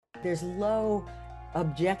there's low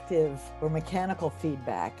objective or mechanical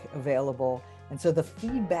feedback available. And so the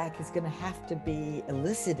feedback is going to have to be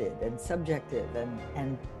elicited and subjective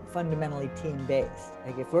and fundamentally team-based.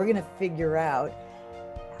 Like if we're going to figure out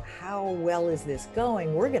how well is this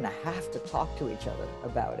going, we're going to have to talk to each other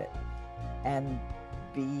about it and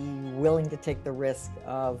be willing to take the risk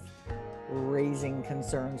of raising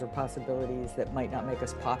concerns or possibilities that might not make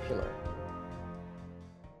us popular.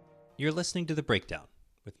 You're listening to The Breakdown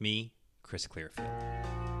with me, Chris Clearfield.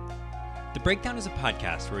 The Breakdown is a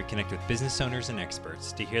podcast where we connect with business owners and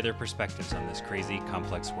experts to hear their perspectives on this crazy,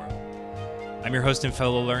 complex world. I'm your host and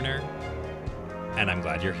fellow learner, and I'm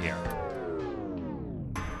glad you're here.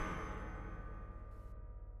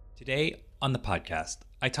 Today on the podcast,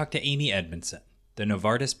 I talked to Amy Edmondson, the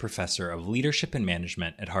Novartis Professor of Leadership and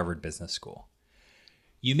Management at Harvard Business School.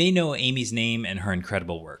 You may know Amy's name and her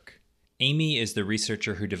incredible work. Amy is the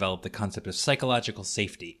researcher who developed the concept of psychological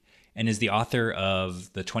safety and is the author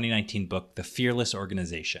of the 2019 book, The Fearless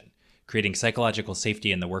Organization, Creating Psychological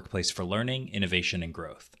Safety in the Workplace for Learning, Innovation, and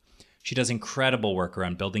Growth. She does incredible work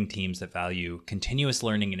around building teams that value continuous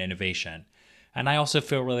learning and innovation, and I also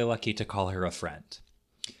feel really lucky to call her a friend.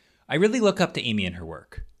 I really look up to Amy and her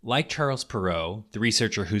work. Like Charles Perrow, the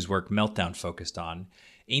researcher whose work Meltdown focused on,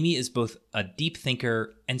 Amy is both a deep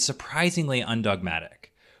thinker and surprisingly undogmatic.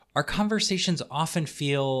 Our conversations often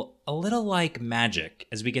feel a little like magic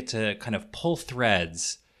as we get to kind of pull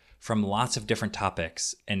threads from lots of different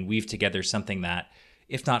topics and weave together something that,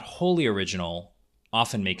 if not wholly original,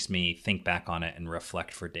 often makes me think back on it and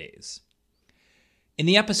reflect for days. In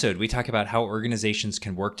the episode, we talk about how organizations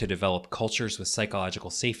can work to develop cultures with psychological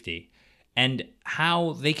safety and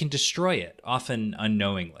how they can destroy it, often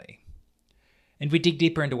unknowingly. And we dig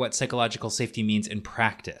deeper into what psychological safety means in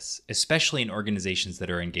practice, especially in organizations that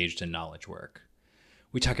are engaged in knowledge work.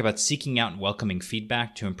 We talk about seeking out and welcoming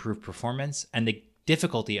feedback to improve performance and the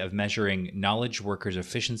difficulty of measuring knowledge workers'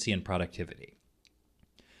 efficiency and productivity.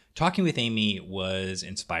 Talking with Amy was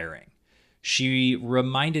inspiring. She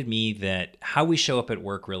reminded me that how we show up at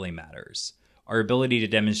work really matters. Our ability to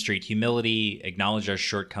demonstrate humility, acknowledge our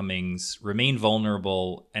shortcomings, remain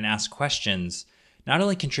vulnerable, and ask questions not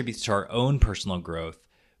only contributes to our own personal growth,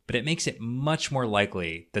 but it makes it much more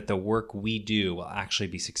likely that the work we do will actually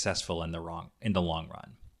be successful in the long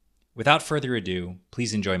run. Without further ado,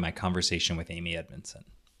 please enjoy my conversation with Amy Edmondson.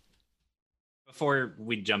 Before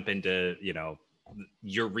we jump into,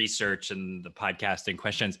 your research and the podcast and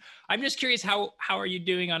questions, I'm just curious, how are you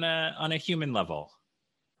doing on a human level?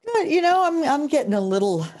 Good. I'm getting a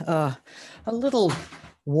little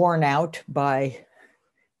worn out by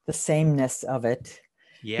the sameness of it.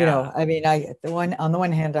 Yeah. On the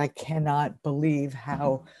one hand, I cannot believe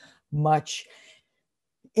how much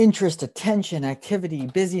interest, attention, activity,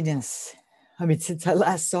 busyness. Since I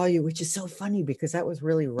last saw you, which is so funny because that was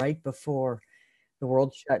really right before the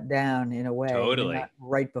world shut down in a way. Totally. Not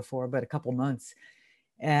right before, but a couple months.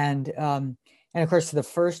 And of course, the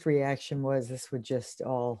first reaction was this would just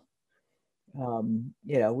all,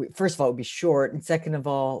 first of all, it would be short. And second of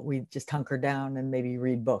all, we just hunker down and maybe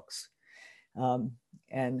read books.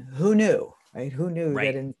 And who knew, right? Who knew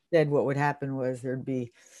Right. that instead what would happen was there'd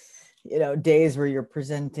be, days where you're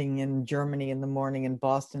presenting in Germany in the morning, in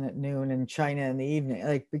Boston at noon, and China in the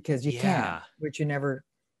evening, because you can, which you never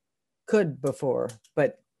could before.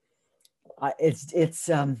 But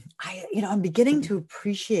I'm beginning to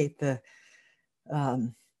appreciate the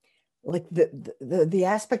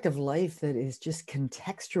aspect of life that is just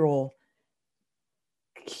contextual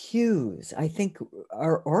cues, I think,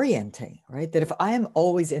 are orienting, right? That if I am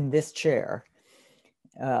always in this chair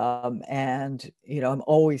and I'm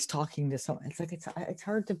always talking to someone, it's like it's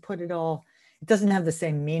hard to put it all. It doesn't have the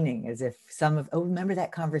same meaning as if remember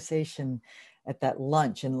that conversation at that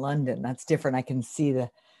lunch in London? That's different. I can see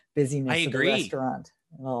the busyness of the restaurant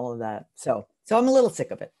and all of that. So I'm a little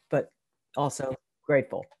sick of it, but also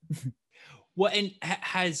grateful. Well, and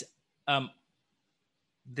has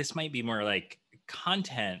this might be more like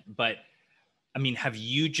content, but have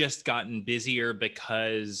you just gotten busier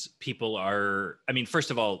because people are,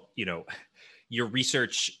 first of all, your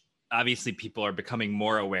research, obviously people are becoming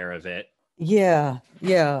more aware of it. Yeah.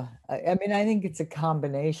 I think it's a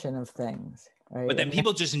combination of things, right? But then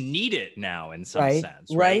people just need it now in some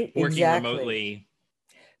sense, right? Working exactly. remotely.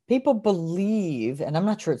 People believe, and I'm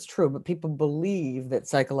not sure it's true, but people believe that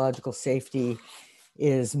psychological safety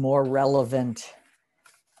is more relevant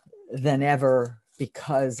than ever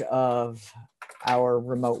because of our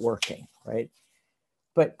remote working, right?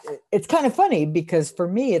 But it's kind of funny because for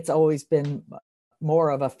me, it's always been more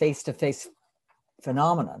of a face-to-face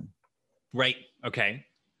phenomenon. Right. Okay.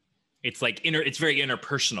 It's like it's very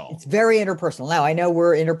interpersonal. It's very interpersonal. Now I know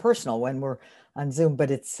we're interpersonal when we're on Zoom, but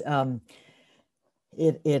it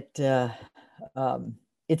it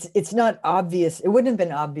it's not obvious. It wouldn't have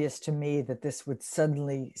been obvious to me that this would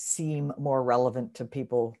suddenly seem more relevant to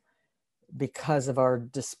people because of our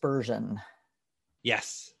dispersion.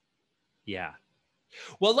 Yes. Yeah.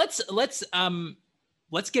 Well, let's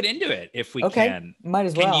get into it if we Okay, can. might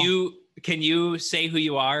as Can well. you say who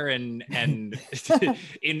you are and in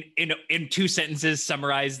 2 sentences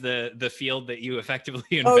summarize the field that you effectively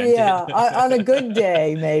invented? Oh yeah, on a good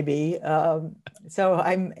day maybe. So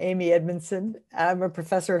I'm Amy Edmondson. I'm a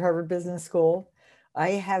professor at Harvard Business School.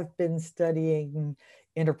 I have been studying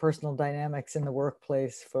interpersonal dynamics in the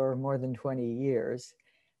workplace for more than 20 years.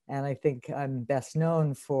 And I think I'm best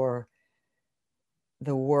known for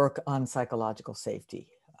the work on psychological safety,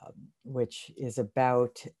 which is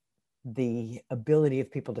about the ability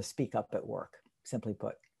of people to speak up at work, simply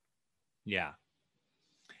put. Yeah.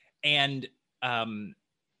 And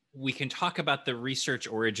we can talk about the research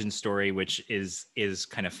origin story, which is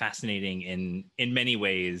kind of fascinating in many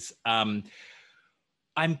ways.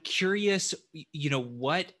 I'm curious,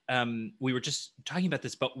 what we were just talking about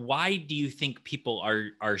this, but why do you think people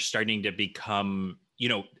are starting to become,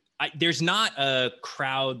 there's not a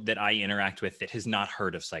crowd that I interact with that has not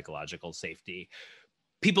heard of psychological safety.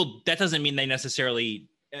 People, that doesn't mean they necessarily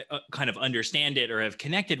kind of understand it or have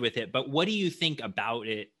connected with it, but what do you think about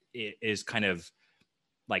it is kind of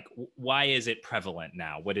like, why is it prevalent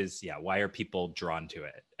now? Why are people drawn to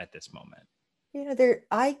it at this moment?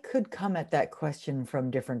 I could come at that question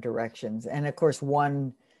from different directions. And of course,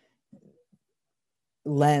 one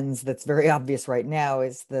lens that's very obvious right now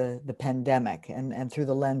is the pandemic. And through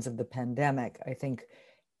the lens of the pandemic, I think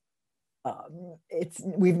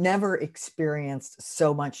we've never experienced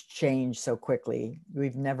so much change so quickly.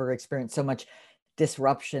 We've never experienced so much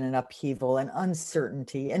disruption and upheaval and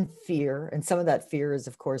uncertainty and fear. And some of that fear is,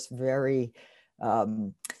 of course, very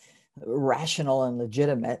rational and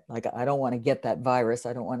legitimate. Like, I don't want to get that virus.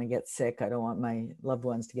 I don't want to get sick. I don't want my loved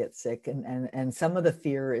ones to get sick. And some of the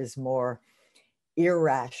fear is more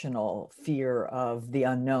irrational fear of the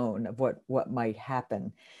unknown, of what might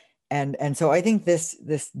happen. And so I think this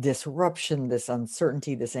disruption, this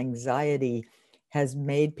uncertainty, this anxiety has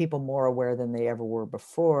made people more aware than they ever were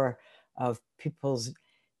before of people's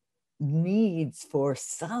needs for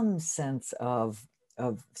some sense of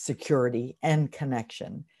security and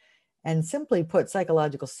connection. And simply put,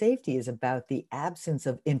 psychological safety is about the absence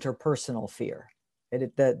of interpersonal fear,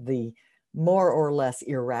 the more or less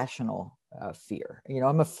irrational fear.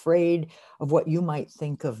 I'm afraid of what you might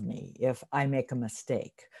think of me if I make a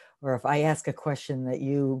mistake, or if I ask a question that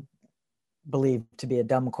you believe to be a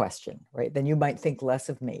dumb question, right? Then you might think less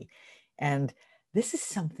of me. And this is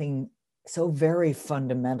something so very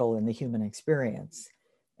fundamental in the human experience,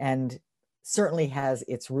 and certainly has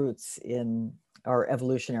its roots in our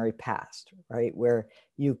evolutionary past, right? Where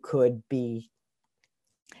you could be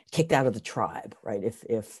kicked out of the tribe, right?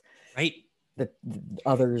 If right, the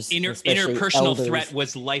others, interpersonal elders, threat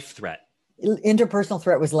was life threat. Interpersonal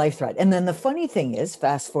threat was life threat. And then the funny thing is,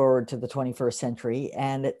 fast forward to the 21st century,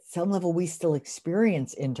 and at some level, we still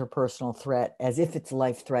experience interpersonal threat as if it's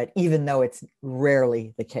life threat, even though it's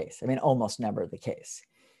rarely the case. I mean, almost never the case.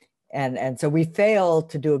 And so we fail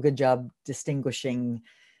to do a good job distinguishing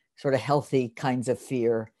sort of healthy kinds of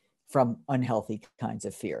fear from unhealthy kinds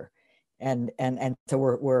of fear. And so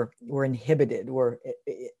we're inhibited. We're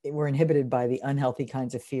inhibited by the unhealthy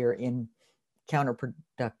kinds of fear in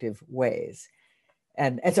counterproductive ways.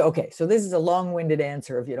 And so, okay, so this is a long-winded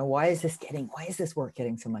answer of, why is this work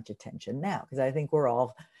getting so much attention now? Because I think we're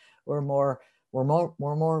more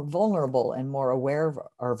vulnerable and more aware of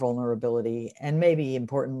our vulnerability, and maybe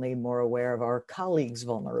importantly, more aware of our colleagues'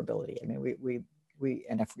 vulnerability. I mean, we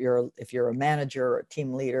and if you're a manager or a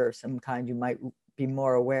team leader of some kind, you might be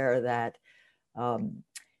more aware that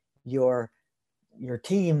your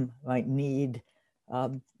team might need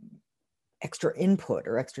extra input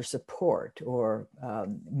or extra support, or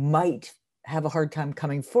might have a hard time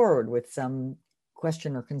coming forward with some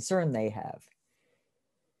question or concern they have.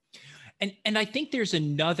 And I think there's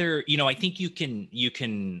another, I think you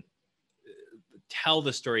can tell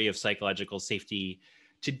the story of psychological safety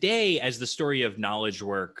today as the story of knowledge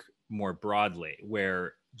work more broadly,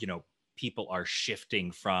 where, people are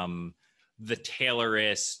shifting from the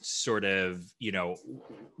Taylorist sort of,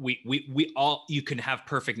 we all, you can have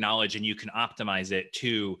perfect knowledge and you can optimize it,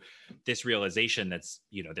 to this realization that's,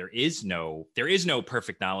 there is no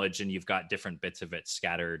perfect knowledge, and you've got different bits of it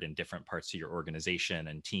scattered in different parts of your organization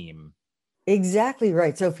and team. Exactly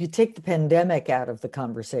right. So if you take the pandemic out of the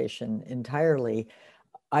conversation entirely,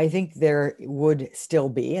 I think there would still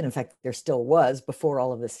be, and in fact, there still was before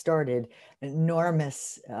all of this started,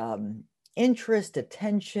 enormous interest,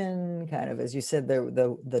 attention, kind of, as you said,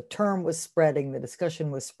 the term was spreading, the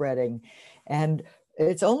discussion was spreading. And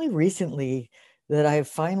it's only recently that I've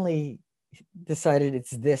finally decided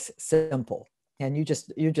it's this simple. And you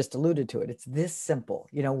just alluded to it. It's this simple.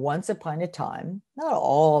 Once upon a time, not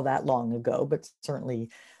all that long ago, but certainly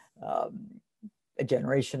a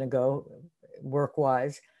generation ago,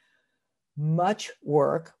 work-wise, much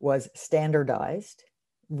work was standardized,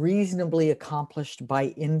 reasonably accomplished by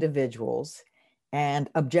individuals, and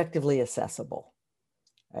objectively accessible.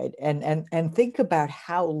 Right? And think about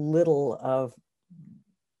how little of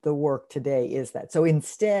the work today is that. So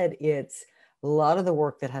instead, it's a lot of the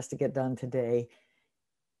work that has to get done today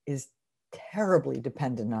is terribly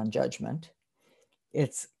dependent on judgment.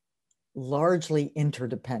 It's largely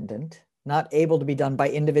interdependent, not able to be done by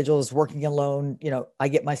individuals working alone. I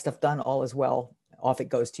get my stuff done, all is well, off it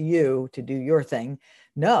goes to you to do your thing.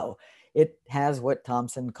 No, it has what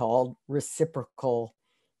Thompson called reciprocal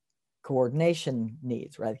coordination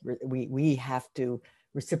needs, right? We have to,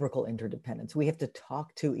 reciprocal interdependence. We have to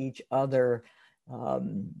talk to each other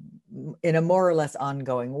in a more or less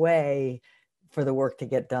ongoing way for the work to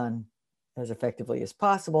get done as effectively as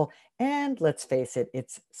possible. And let's face it,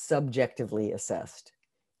 it's subjectively assessed.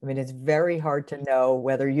 I mean, it's very hard to know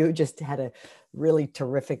whether you just had a really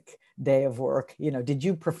terrific day of work. Did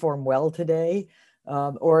you perform well today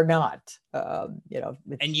or not?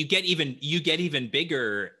 And you get even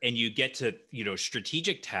bigger, and you get to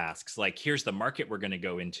strategic tasks like, here's the market we're going to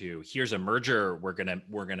go into, here's a merger we're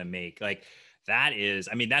gonna make. Like, that is,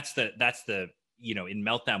 I mean, that's the in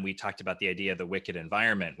Meltdown, we talked about the idea of the wicked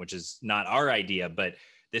environment, which is not our idea, but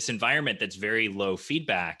this environment that's very low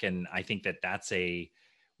feedback. And I think that's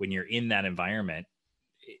when you're in that environment,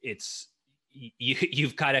 it's,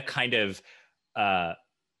 you've got to kind of,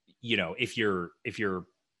 if you're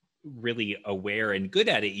really aware and good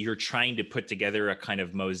at it, you're trying to put together a kind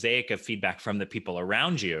of mosaic of feedback from the people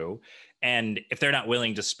around you. And if they're not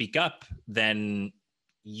willing to speak up, then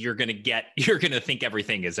you're going to think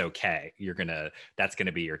everything is okay. That's going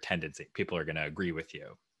to be your tendency. People are going to agree with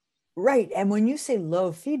you. Right. And when you say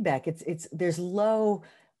low feedback, there's low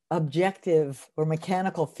objective or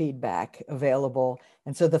mechanical feedback available.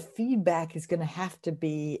 And so the feedback is going to have to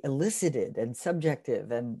be elicited and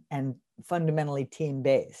subjective and fundamentally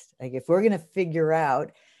team-based. Like, if we're going to figure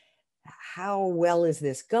out how well is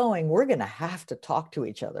this going, we're going to have to talk to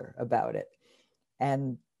each other about it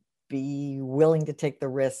and be willing to take the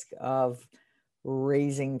risk of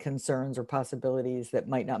raising concerns or possibilities that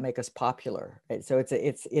might not make us popular. Right? So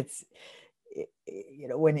it's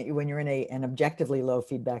when you're in an objectively low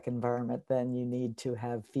feedback environment, then you need to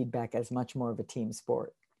have feedback as much more of a team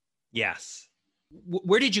sport. Yes.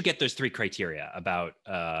 Where did you get those three criteria about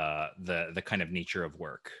the kind of nature of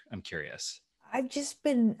work? I'm curious. I've just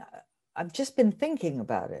been thinking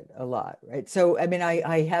about it a lot, right? So, I mean,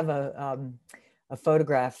 I have a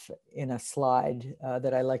photograph in a slide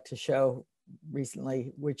that I like to show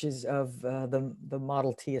recently, which is of the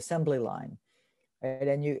Model T assembly line, right?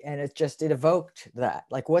 And it evoked that,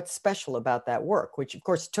 like, what's special about that work, which of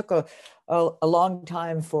course took a long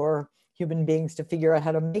time for human beings to figure out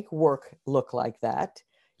how to make work look like that.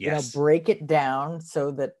 Yes. Break it down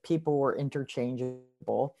so that people were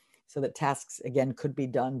interchangeable, so that tasks again could be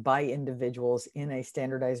done by individuals in a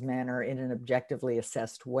standardized manner, in an objectively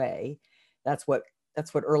assessed way. That's what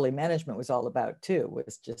early management was all about too,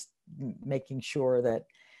 was just making sure that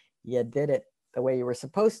you did it the way you were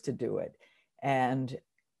supposed to do it. And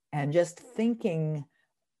just thinking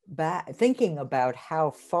about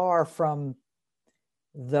how far from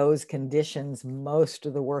those conditions most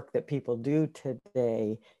of the work that people do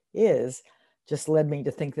today is, just led me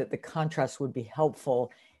to think that the contrast would be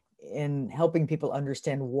helpful in helping people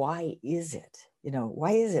understand why is it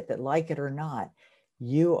that, like it or not,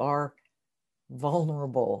 you are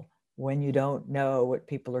vulnerable when you don't know what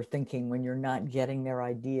people are thinking, when you're not getting their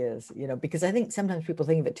ideas, because I think sometimes people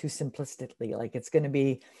think of it too simplistically, like it's going to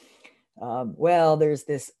be, well, there's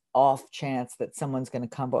this off chance that someone's going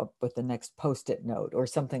to come up with the next post-it note or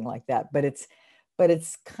something like that. But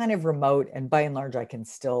it's kind of remote, and by and large, I can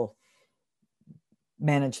still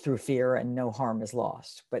manage through fear and no harm is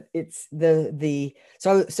lost. But it's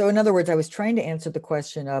so in other words, I was trying to answer the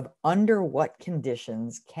question of, under what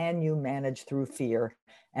conditions can you manage through fear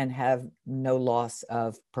and have no loss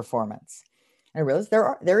of performance? And I realized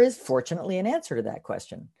there is fortunately an answer to that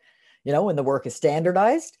question. When the work is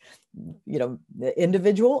standardized,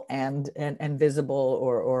 individual and visible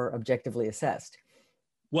or objectively assessed.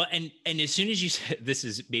 Well, and as soon as you said, this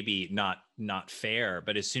is maybe not fair,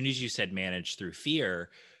 but as soon as you said manage through fear,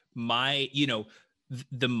 my,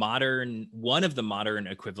 the modern, one of the modern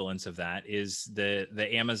equivalents of that is the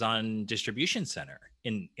Amazon distribution center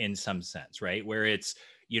in some sense, right? Where it's,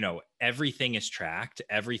 everything is tracked,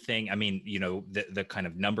 everything. I mean, the kind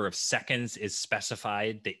of number of seconds is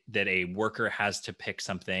specified that a worker has to pick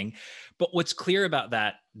something. But what's clear about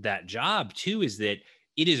that job too is that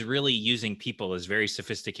it is really using people as very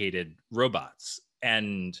sophisticated robots.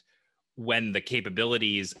 And when the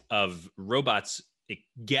capabilities of robots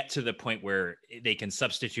get to the point where they can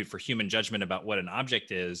substitute for human judgment about what an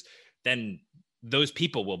object is, then those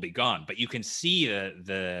people will be gone. But you can see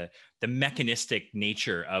the mechanistic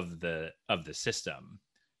nature of the system,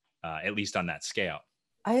 at least on that scale.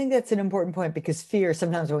 I think that's an important point, because fear,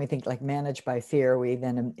 sometimes when we think like managed by fear, we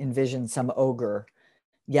then envision some ogre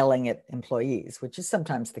yelling at employees, which is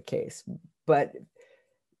sometimes the case. But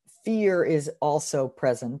fear is also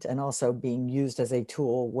present and also being used as a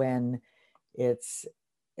tool when it's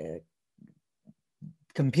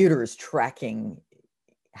computers tracking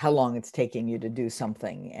how long it's taking you to do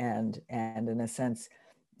something, and in a sense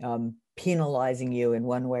penalizing you in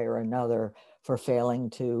one way or another for failing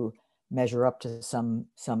to measure up to some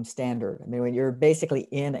standard. I mean, when you're basically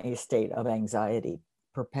in a state of anxiety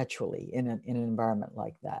perpetually in an environment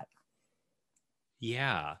like that.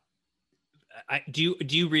 Yeah. Do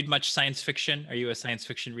you read much science fiction? Are you a science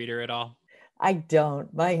fiction reader at all? I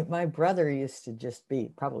don't. My brother used to just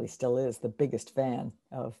be, probably still is, the biggest fan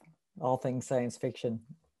of all things science fiction.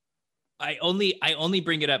 I only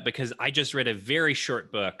bring it up because I just read a very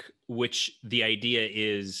short book, which the idea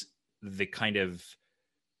is the kind of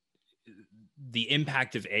the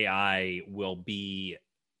impact of AI will be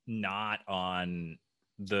not on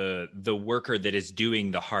the worker that is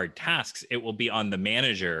doing the hard tasks. It will be on the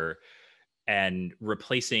manager, and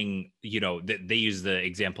replacing, they use the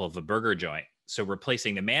example of a burger joint. So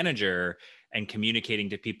replacing the manager and communicating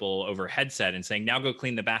to people over headset and saying, now go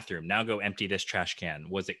clean the bathroom, now go empty this trash can.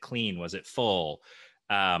 Was it clean? Was it full?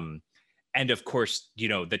 And of course,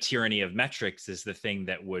 the tyranny of metrics is the thing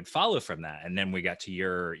that would follow from that. And then we got to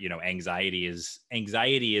your, anxiety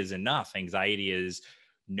is enough. Anxiety is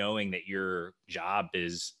knowing that your job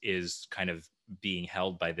is kind of being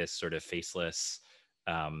held by this sort of faceless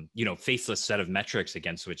set of metrics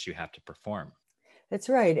against which you have to perform. That's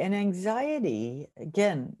right. And anxiety,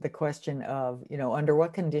 again, the question of, under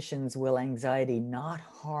what conditions will anxiety not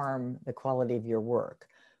harm the quality of your work?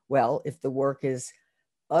 Well, if the work is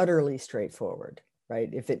utterly straightforward, right?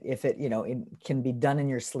 If it it can be done in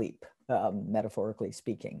your sleep, metaphorically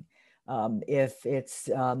speaking. If it's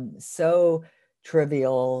so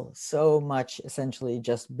trivial, so much essentially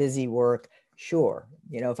just busy work, sure.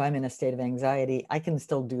 If I'm in a state of anxiety, I can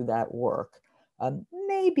still do that work.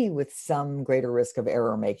 Maybe with some greater risk of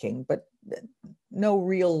error making, but no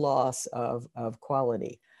real loss of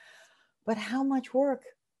quality. But how much work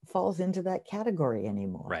falls into that category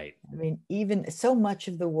anymore? Right. I mean, even so much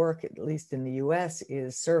of the work, at least in the US,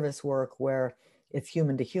 is service work where it's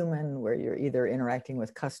human to human, where you're either interacting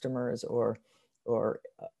with customers or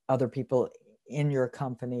other people in your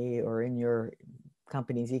company or in your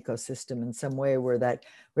company's ecosystem in some way, where that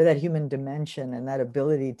human dimension and that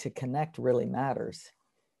ability to connect really matters.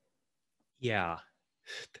 Yeah.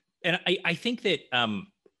 And I think that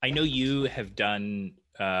I know you have done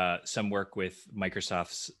some work with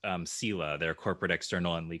Microsoft's CELA, their corporate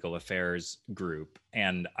external and legal affairs group.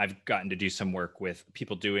 And I've gotten to do some work with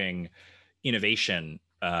people doing innovation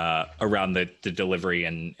around the delivery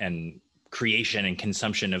and creation and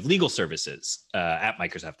consumption of legal services at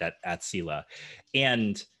Microsoft at CELA.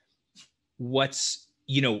 And what's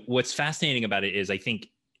fascinating about it is, I think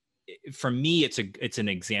for me, it's an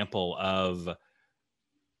example of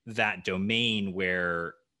that domain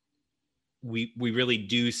where we really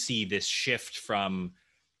do see this shift from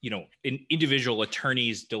individual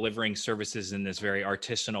attorneys delivering services in this very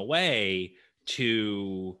artisanal way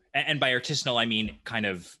to, and by artisanal I mean kind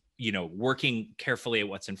of working carefully at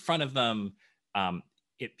what's in front of them,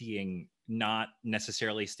 it being not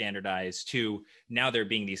necessarily standardized, to now there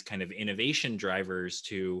being these kind of innovation drivers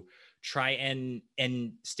to try and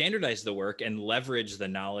standardize the work and leverage the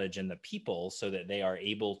knowledge and the people so that they are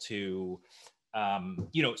able to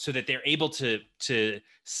so that they're able to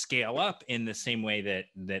scale up in the same way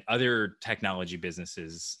that other technology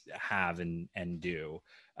businesses have and do.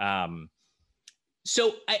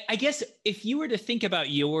 So I guess if you were to think back at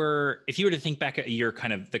your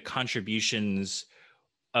kind of the contributions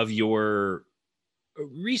of your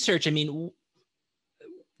research, I mean,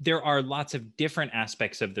 there are lots of different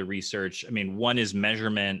aspects of the research. I mean, one is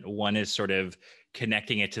measurement, one is sort of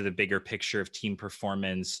connecting it to the bigger picture of team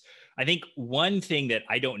performance. I think one thing that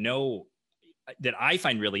I don't know that I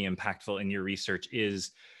find really impactful in your research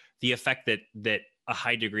is the effect that a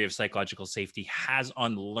high degree of psychological safety has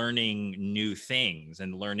on learning new things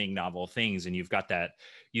and learning novel things. And you've got that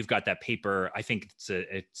paper. I think it's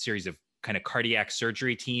a series of kind of cardiac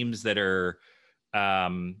surgery teams that are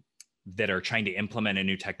trying to implement a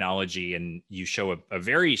new technology, and you show a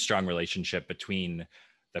very strong relationship between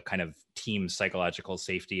the kind of team psychological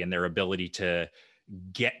safety and their ability to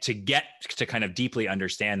get to kind of deeply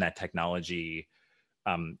understand that technology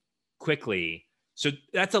quickly. So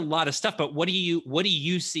that's a lot of stuff. But what do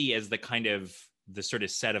you see as the sort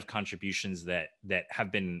of set of contributions that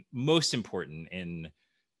have been most important in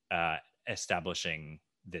establishing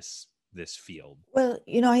this field? Well,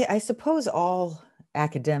 I suppose all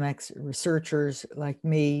academics, researchers like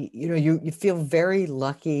me, you feel very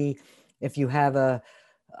lucky if you have a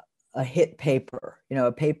hit paper,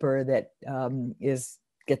 a paper that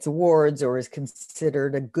gets awards or is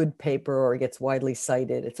considered a good paper or gets widely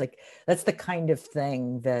cited. It's like that's the kind of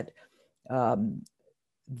thing that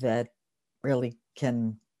that really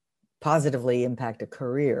can positively impact a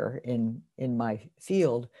career in my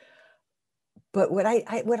field. But what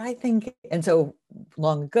I think, and so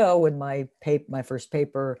long ago, when my first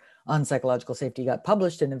paper on psychological safety got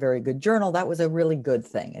published in a very good journal, that was a really good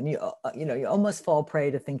thing. And you almost fall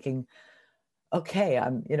prey to thinking, okay,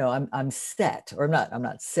 I'm set, or I'm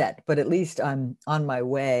not set, but at least I'm on my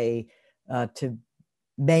way to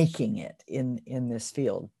making it in this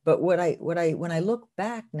field. But when I look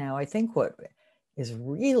back now, I think what is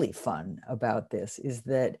really fun about this is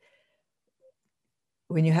that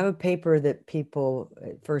when you have a paper that people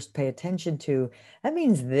first pay attention to, that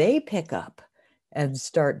means they pick up and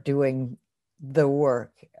start doing the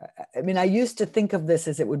work. I mean, I used to think of this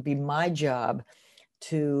as it would be my job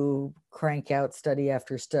to crank out study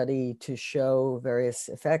after study to show various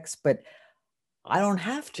effects, but I don't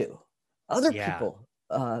have to. Other people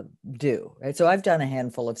do, right? So I've done a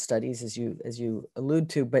handful of studies, as you allude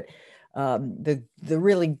to, but the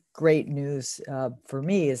really great news for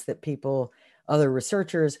me is that other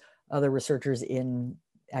researchers in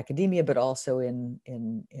academia, but also in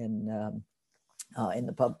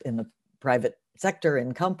the private sector,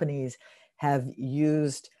 in companies, have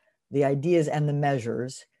used the ideas and the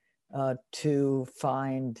measures to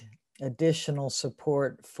find additional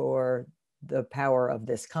support for the power of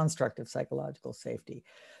this construct of psychological safety.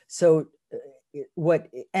 So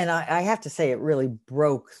I have to say, it really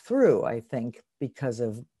broke through, I think, because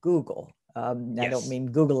of Google. I don't mean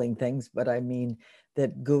Googling things, but I mean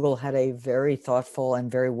that Google had a very thoughtful and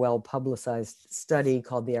very well publicized study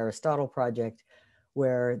called the Aristotle Project,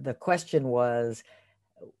 where the question was,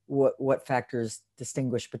 what factors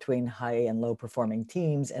distinguish between high and low performing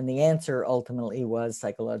teams? And the answer ultimately was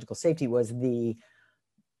psychological safety was the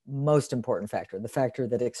most important factor, the factor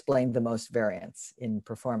that explained the most variance in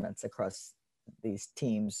performance across these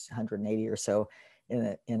teams, 180 or so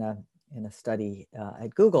in a study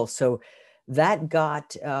at Google. So that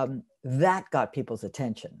got people's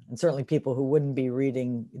attention, and certainly people who wouldn't be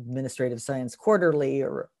reading Administrative Science Quarterly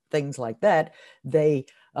or things like that, they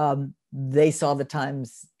saw the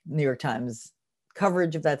New York Times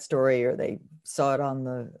coverage of that story, or they saw it on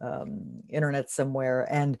the internet somewhere,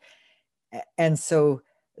 and so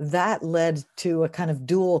that led to a kind of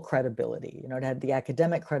dual credibility. It had the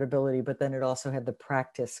academic credibility, but then it also had the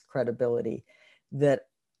practice credibility that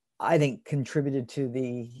I think contributed to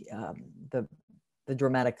the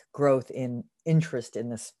dramatic growth in interest in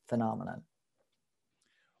this phenomenon.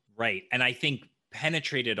 Right. And I think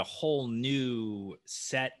penetrated a whole new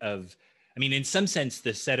set of, in some sense,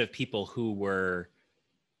 the set of people who were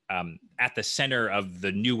at the center of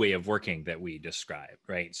the new way of working that we described,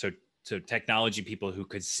 right? So technology people who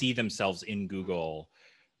could see themselves in Google,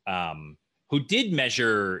 who did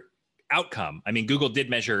measure outcome. Google did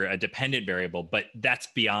measure a dependent variable, but that's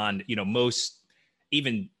beyond, most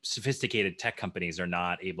even sophisticated tech companies are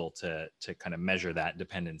not able to kind of measure that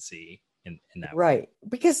dependency in that way. Right.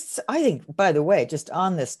 Because I think, by the way, just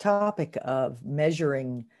on this topic of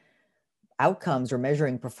measuring outcomes or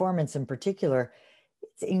measuring performance in particular,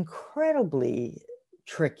 it's incredibly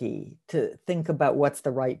tricky to think about what's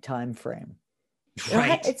the right time frame.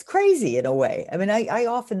 Right. It's crazy in a way. I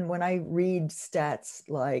often, when I read stats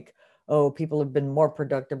like, oh, people have been more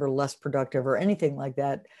productive or less productive or anything like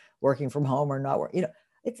that, working from home or not work,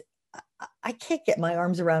 I can't get my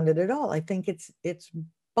arms around it at all. I think it's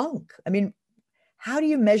bunk. How do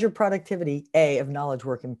you measure productivity, A, of knowledge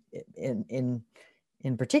work in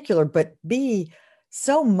particular, but B,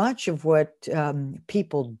 so much of what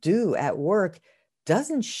people do at work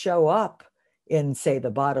doesn't show up in say the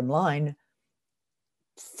bottom line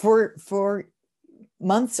for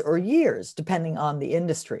months or years, depending on the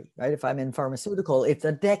industry, right? If I'm in pharmaceutical, it's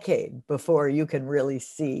a decade before you can really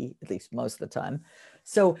see, at least most of the time.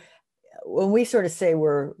 So when we sort of say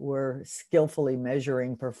we're skillfully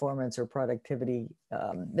measuring performance or productivity,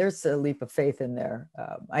 there's a leap of faith in there.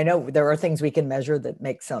 I know there are things we can measure that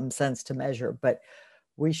make some sense to measure, but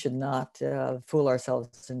we should not fool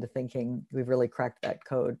ourselves into thinking we've really cracked that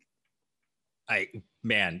code.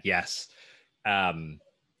 Yes.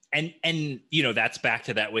 And you know, that's back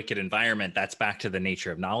to that wicked environment. That's back to the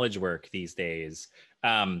nature of knowledge work these days.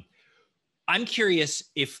 I'm curious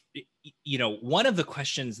if, you know, one of the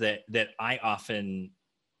questions that I often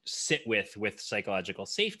sit with psychological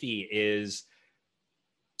safety is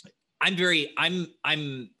I'm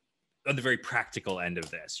on the very practical end of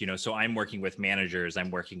this, you know, so I'm working with managers, I'm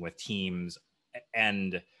working with teams,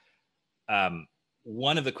 and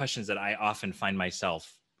one of the questions that I often find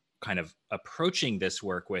myself kind of approaching this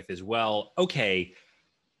work with is, well, okay,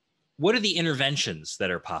 what are the interventions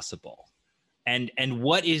that are possible? And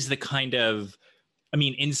what is the kind of, I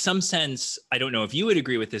mean, in some sense, I don't know if you would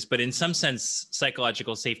agree with this, but in some sense,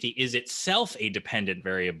 psychological safety is itself a dependent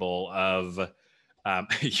variable of,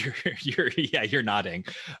 you're nodding.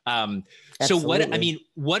 So what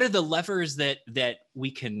are the levers that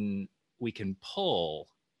we can pull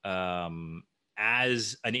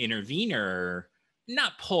as an intervener?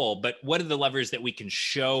 Not pull, but what are the levers that we can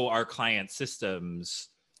show our client systems?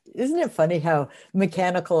 Isn't it funny how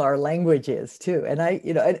mechanical our language is too? And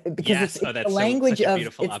because it's the language such a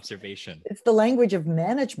beautiful observation. It's the language of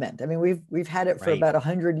management. I mean, we've had it for about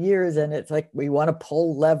 100 years, and it's like we want to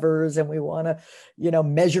pull levers and we want to,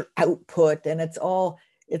 measure output, and it's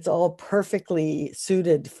all perfectly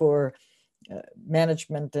suited for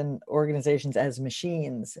management and organizations as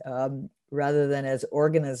machines rather than as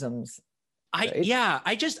organisms. Right?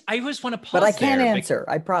 I just want to pause. But I can't answer.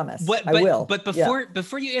 I promise. I will. But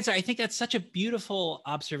before you answer, I think that's such a beautiful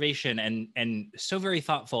observation and so very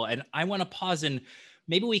thoughtful. And I want to pause, and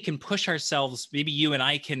maybe we can push ourselves. Maybe you and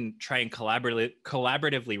I can try and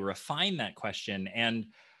collaboratively refine that question. And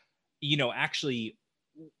actually,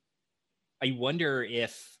 I wonder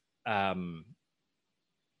if how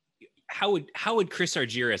would Chris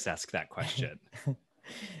Argyris ask that question?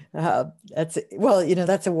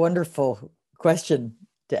 That's a wonderful question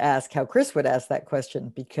to ask, how Chris would ask that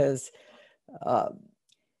question, because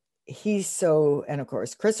he's so, and of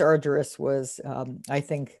course, Chris Argyris was, I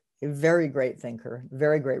think, a very great thinker,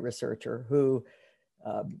 very great researcher who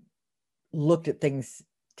looked at things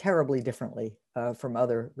terribly differently from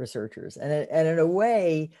other researchers. And in a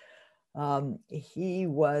way, he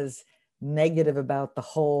was negative about the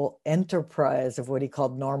whole enterprise of what he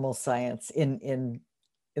called normal science in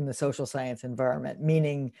the social science environment,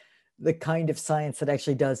 meaning the kind of science that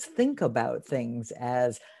actually does think about things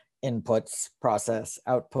as inputs, process,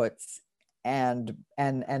 outputs, and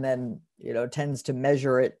then tends to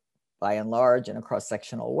measure it by and large in a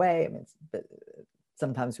cross-sectional way. I mean,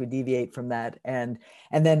 sometimes we deviate from that and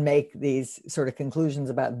then make these sort of conclusions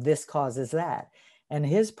about this causes that. And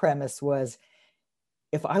his premise was,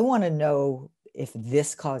 if I want to know if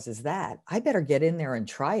this causes that, I better get in there and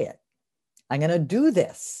try it. I'm going to do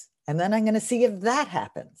this, and then I'm going to see if that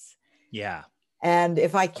happens. Yeah. And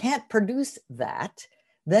if I can't produce that,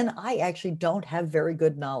 then I actually don't have very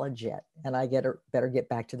good knowledge yet, and I better get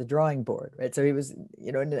back to the drawing board, right? So he was,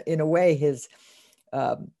 in a way, his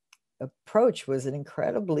approach was an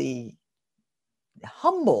incredibly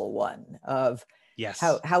humble one of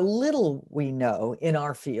how little we know in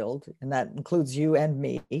our field, and that includes you and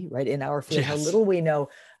me, right? In our field, how little we know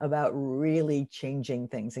about really changing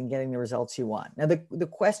things and getting the results you want. Now, the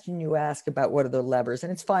question you ask about what are the levers,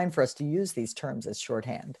 and it's fine for us to use these terms as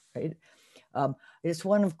shorthand, right? It's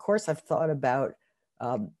one, of course, I've thought about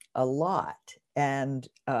a lot, and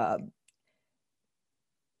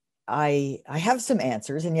I have some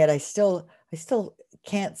answers, and yet I still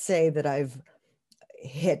can't say that I've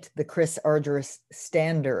hit the Chris Argyris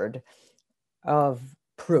standard of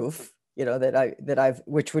proof,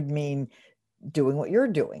 which would mean doing what you're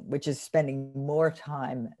doing, which is spending more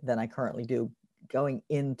time than I currently do going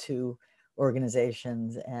into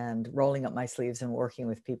organizations and rolling up my sleeves and working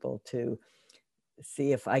with people to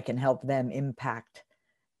see if I can help them impact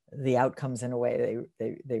the outcomes in a way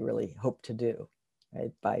they really hope to do.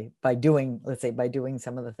 Right? By doing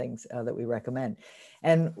some of the things that we recommend.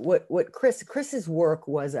 And what Chris's work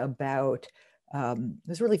was about,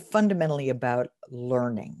 was really fundamentally about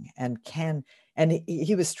learning, and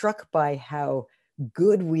he was struck by how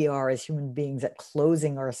good we are as human beings at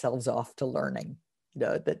closing ourselves off to learning.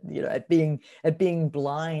 that, at being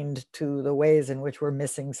blind to the ways in which we're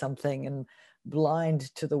missing something, and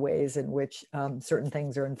blind to the ways in which certain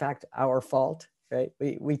things are in fact our fault, right?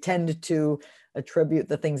 We tend to attribute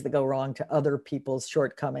the things that go wrong to other people's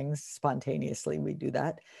shortcomings spontaneously. We do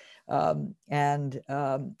that. And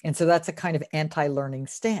so that's a kind of anti-learning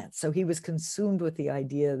stance. So he was consumed with the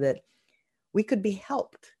idea that we could be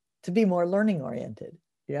helped to be more learning oriented,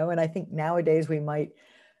 and I think nowadays we might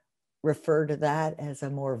refer to that as a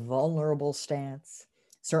more vulnerable stance,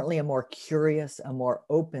 certainly a more curious, a more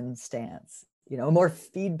open stance, a more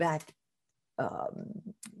feedback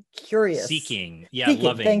curious, seeking,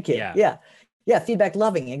 loving, thank you, feedback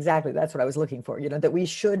loving, exactly, that's what I was looking for, that we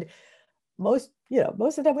should, most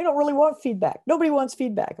of the time we don't really want feedback. Nobody wants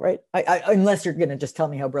feedback, right? Unless you're going to just tell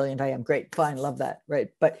me how brilliant I am. Great, fine, love that, right?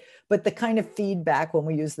 But the kind of feedback, when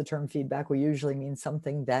we use the term feedback, we usually mean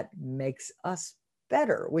something that makes us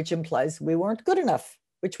better, which implies we weren't good enough,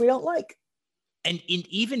 which we don't like. And in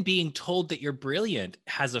even being told that you're brilliant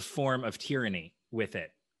has a form of tyranny with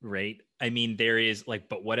it, right? I mean, there is like,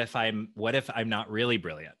 but what if I'm not really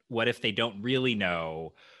brilliant? What if they don't really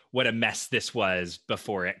know what a mess this was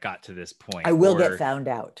before it got to this point? I will get found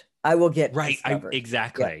out. I will get discovered.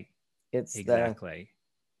 Exactly. Yeah. It's exactly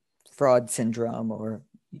the fraud syndrome, or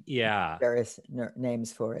various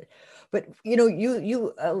names for it. But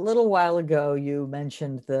you a little while ago you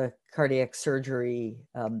mentioned the cardiac surgery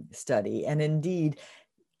study, and indeed,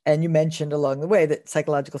 and you mentioned along the way that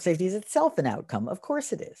psychological safety is itself an outcome. Of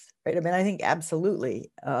course it is, right? I mean, I think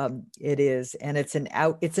absolutely it is, and it's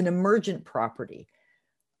an emergent property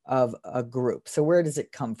of a group. So where does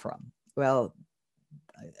it come from? Well,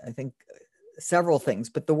 I think several things,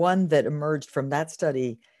 but the one that emerged from that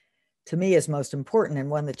study to me is most important, and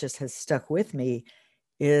one that just has stuck with me,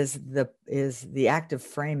 is the act of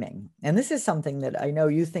framing. And this is something that I know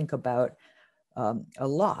you think about a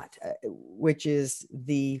lot, which is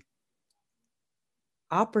the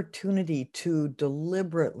opportunity to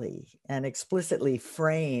deliberately and explicitly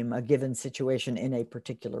frame a given situation in a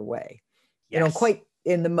particular way. Yes. Quite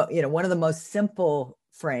in the one of the most simple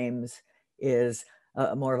frames is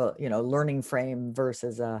more of a learning frame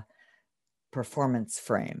versus a performance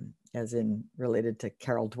frame, as in related to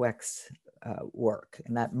Carol Dweck's work,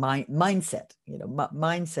 and that mindset.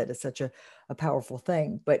 Mindset is such a powerful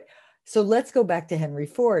thing. But so let's go back to Henry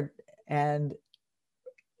Ford and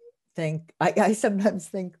think. I sometimes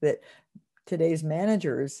think that today's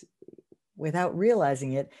managers, without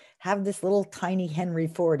realizing it, have this little tiny Henry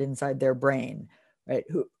Ford inside their brain, right?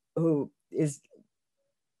 Who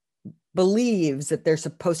believes that they're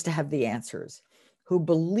supposed to have the answers, who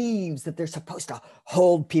believes that they're supposed to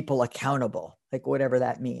hold people accountable, like whatever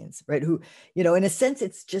that means, right? Who, in a sense,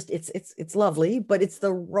 it's lovely, but it's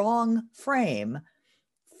the wrong frame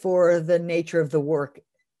for the nature of the work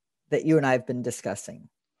that you and I have been discussing.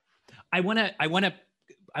 I want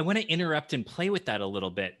to interrupt and play with that a little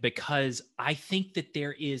bit, because I think that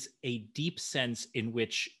there is a deep sense in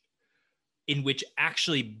which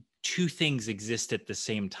actually two things exist at the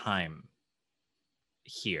same time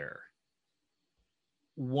here.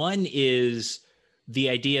 One is the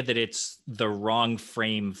idea that it's the wrong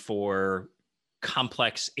frame for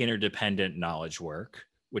complex, interdependent knowledge work,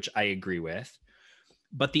 which I agree with.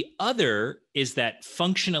 But the other is that,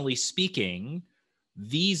 functionally speaking,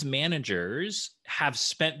 these managers have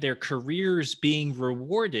spent their careers being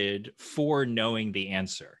rewarded for knowing the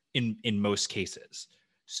answer in most cases.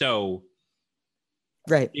 So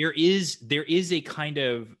right, there is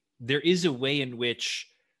a way in which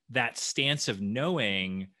that stance of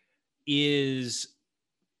knowing is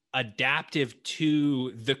adaptive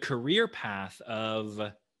to the career path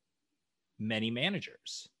of many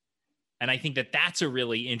managers. And I think that that's a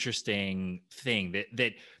really interesting thing,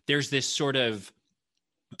 that there's this sort of,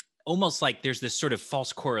 almost like there's this sort of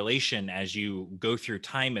false correlation as you go through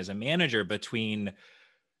time as a manager between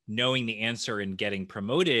knowing the answer and getting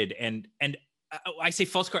promoted. And I say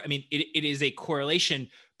false, I mean, it is a correlation,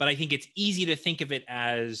 but I think it's easy to think of it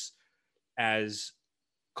as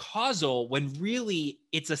causal, when really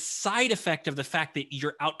it's a side effect of the fact that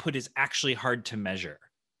your output is actually hard to measure.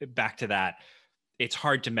 Back to that, it's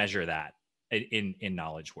hard to measure that in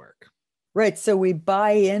knowledge work. Right. So we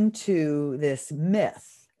buy into this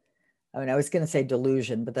myth. I mean, I was going to say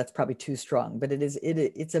delusion, but that's probably too strong. But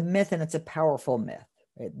it's a myth, and it's a powerful myth,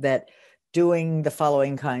 right? That doing the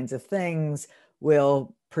following kinds of things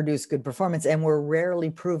will produce good performance, and we're rarely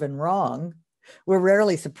proven wrong. We're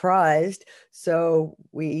rarely surprised. So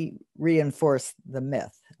we reinforce the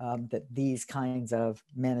myth that these kinds of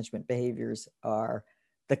management behaviors are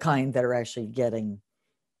the kind that are actually getting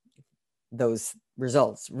those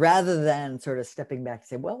results, rather than sort of stepping back and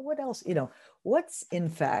say, well, what else, what's in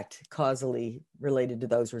fact causally related to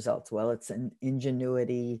those results? Well, it's an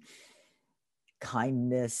ingenuity,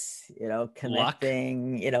 kindness,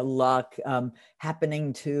 connecting, luck,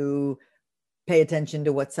 happening to pay attention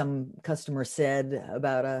to what some customer said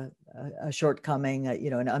about a shortcoming,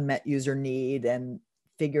 an unmet user need, and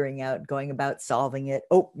figuring out, going about solving it.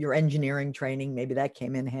 Oh, your engineering training, maybe that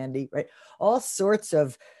came in handy, right? All sorts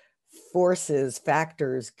of forces,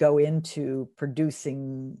 factors go into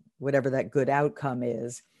producing whatever that good outcome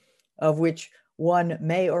is, of which one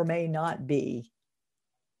may or may not be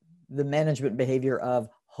the management behavior of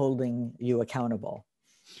holding you accountable.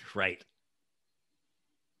 Right.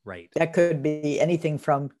 Right. That could be anything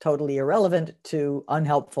from totally irrelevant to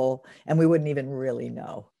unhelpful, and we wouldn't even really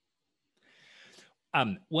know.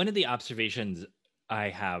 One of the observations I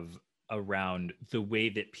have around the way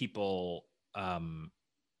that people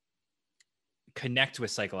connect with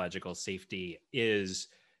psychological safety is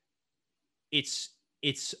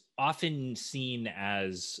it's often seen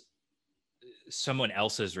as someone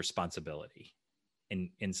else's responsibility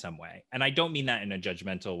in some way. And I don't mean that in a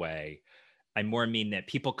judgmental way. I more mean that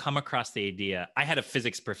people come across the idea. I had a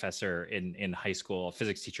physics professor in high school, a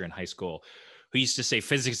physics teacher in high school, who used to say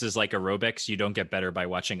physics is like aerobics. You don't get better by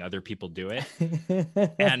watching other people do it.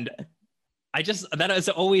 And that has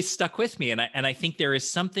always stuck with me. And I think there is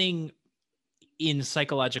something in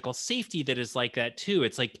psychological safety that is like that too.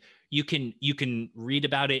 It's like you can read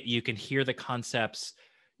about it, you can hear the concepts,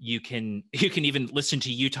 you can even listen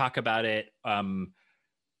to you talk about it.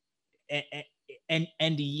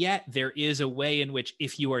 And yet there is a way in which,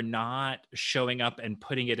 if you are not showing up and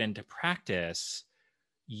putting it into practice,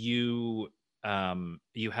 you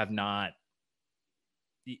have not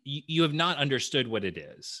understood what it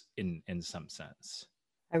is in some sense.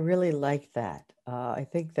 I really like that. I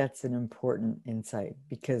think that's an important insight,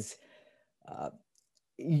 because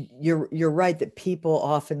you're right that people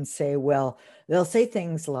often say, well, they'll say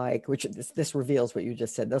things like, which this reveals what you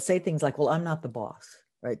just said. They'll say things like, well, I'm not the boss,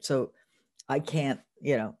 right? So I can't,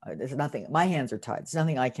 there's nothing, my hands are tied. There's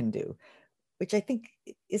nothing I can do, which I think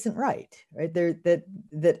isn't right?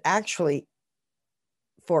 That actually,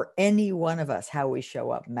 for any one of us, how we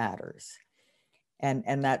show up matters.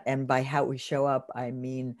 And by how we show up, I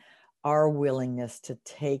mean our willingness to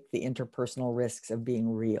take the interpersonal risks of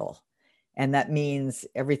being real. And that means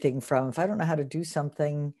everything from, if I don't know how to do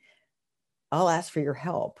something, I'll ask for your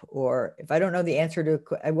help. Or if I don't know the answer to,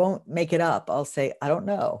 I won't make it up. I'll say, I don't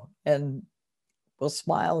know. And we'll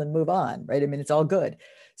smile and move on, right? I mean, it's all good.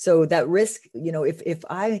 So that risk, if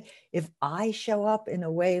I show up in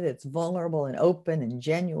a way that's vulnerable and open and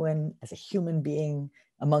genuine as a human being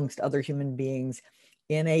amongst other human beings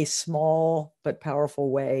in a small but powerful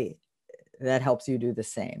way, that helps you do the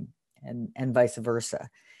same, and vice versa.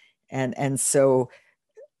 And so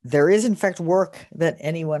there is, in fact, work that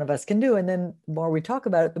any one of us can do. And then the more we talk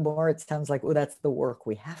about it, the more it sounds like, oh, that's the work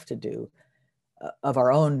we have to do of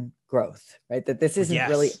our own growth, right? That this isn't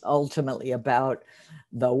really ultimately about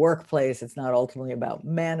the workplace. It's not ultimately about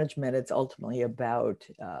management. It's ultimately about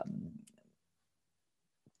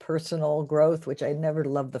personal growth, which I never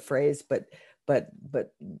loved the phrase, but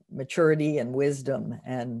maturity and wisdom,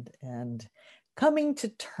 and coming to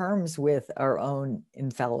terms with our own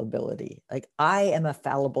infallibility. Like, I am a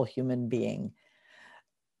fallible human being.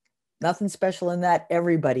 Nothing special in that.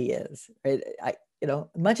 Everybody is, right?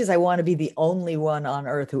 Much as I want to be the only one on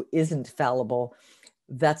earth who isn't fallible,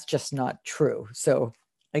 that's just not true. So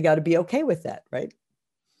I got to be okay with that, right?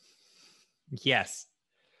 Yes.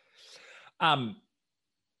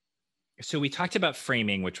 So we talked about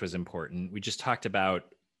framing, which was important. We just talked about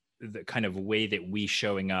the kind of way that we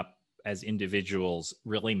showing up as individuals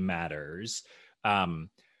really matters.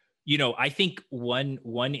 I think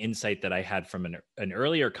one insight that I had from an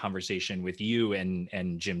earlier conversation with you and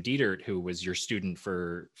Jim Dietert, who was your student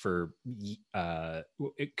for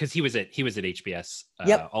because he was at HBS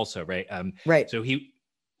also, right? Right. So he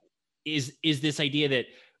is this idea that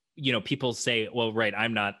people say, well, right,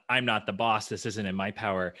 I'm not the boss. This isn't in my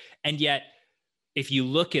power. And yet, if you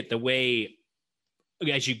look at the way,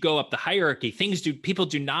 as you go up the hierarchy, people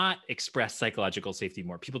do not express psychological safety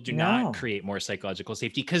more. People do not create more psychological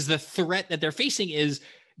safety, because the threat that they're facing is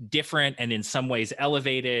different, and in some ways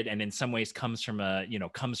elevated, and in some ways comes from a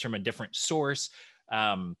different source.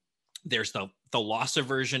 There's the loss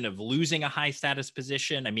aversion of losing a high status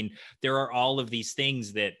position. I mean, there are all of these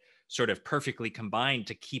things that sort of perfectly combined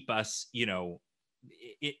to keep us, in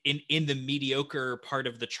the mediocre part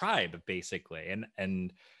of the tribe, basically.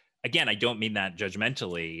 And again, I don't mean that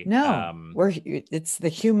judgmentally. No, it's the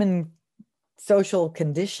human social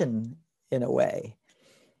condition in a way.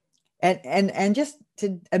 And just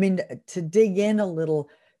to dig in a little,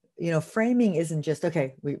 framing isn't just,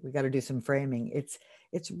 okay, we got to do some framing.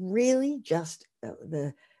 It's really just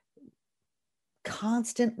the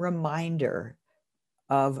constant reminder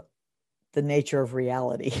of the nature of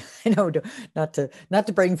reality. I know, not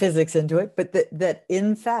to bring physics into it, but that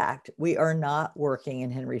in fact we are not working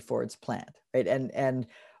in Henry Ford's plant, right? And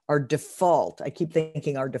our default, I keep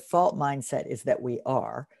thinking our default mindset is that we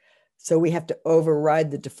are. So we have to override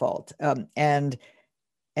the default, and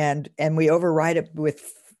we override it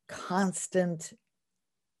with constant,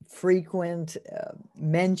 frequent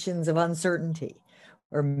mentions of uncertainty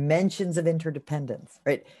or mentions of interdependence,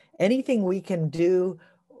 right? Anything we can do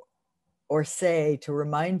or say to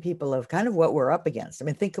remind people of kind of what we're up against. I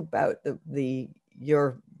mean, think about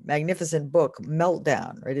your magnificent book,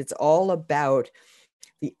 Meltdown, right? It's all about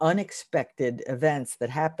the unexpected events that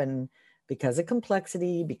happen because of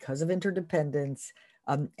complexity, because of interdependence,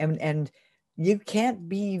 and you can't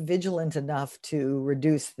be vigilant enough to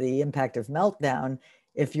reduce the impact of meltdown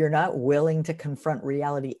if you're not willing to confront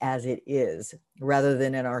reality as it is, rather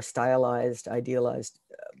than in our stylized, idealized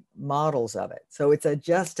models of it. So it's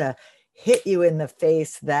just a hit you in the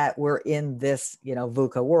face that we're in this,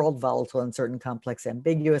 VUCA world, volatile, uncertain, complex,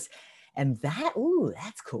 ambiguous. And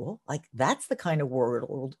that's cool. Like, that's the kind of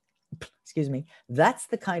world, that's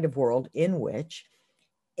the kind of world in which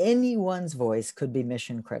anyone's voice could be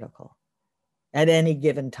mission critical at any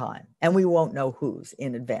given time. And we won't know whose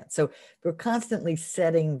in advance. So we're constantly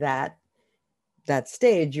setting that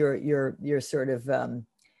stage. You're sort of,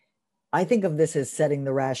 I think of this as setting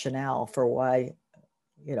the rationale for why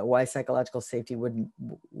psychological safety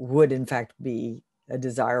would in fact be a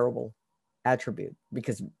desirable attribute,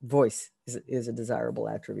 because voice is a desirable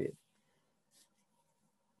attribute.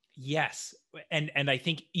 Yes. And I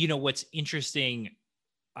think, what's interesting,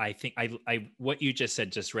 I think I what you just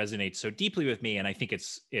said just resonates so deeply with me. And I think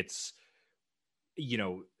it's,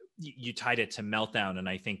 you tied it to meltdown. And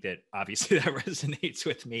I think that obviously that resonates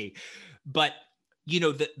with me, but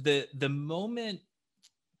the moment,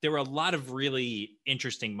 there were a lot of really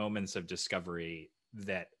interesting moments of discovery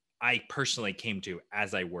that I personally came to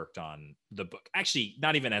as I worked on the book. Actually,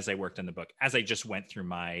 not even as I worked on the book, as I just went through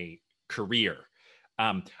my career.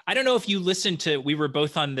 I don't know if you listened to, we were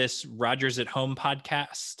both on this Rogers at Home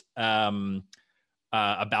podcast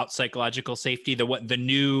about psychological safety, the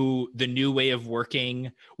new way of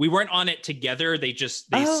working. We weren't on it together. They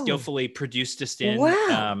skillfully produced us in.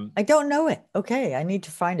 Wow. I don't know it. Okay. I need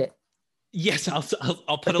to find it. Yes,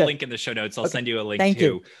 I'll put a link in the show notes. I'll send you a link Thank too.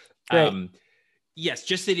 You. Great. Yes,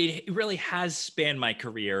 just that it really has spanned my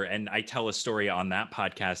career. And I tell a story on that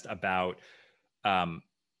podcast about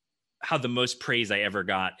how the most praise I ever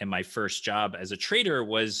got in my first job as a trader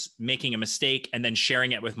was making a mistake and then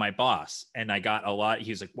sharing it with my boss. And I got a lot. He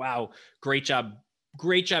was like, wow, great job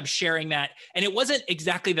sharing that. And it wasn't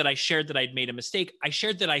exactly that I shared that I'd made a mistake. I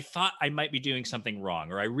shared that I thought I might be doing something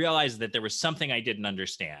wrong, or I realized that there was something I didn't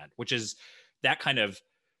understand, which is that kind of,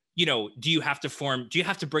 do you have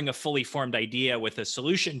to bring a fully formed idea with a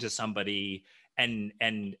solution to somebody? And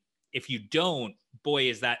if you don't, boy,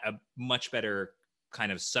 is that a much better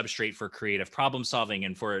kind of substrate for creative problem solving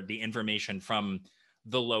and for the information from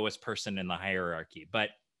the lowest person in the hierarchy.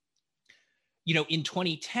 But in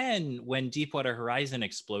 2010, when Deepwater Horizon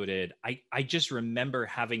exploded, I just remember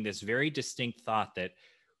having this very distinct thought that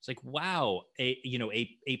it's like, wow,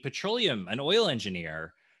 a petroleum, an oil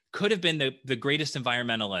engineer could have been the greatest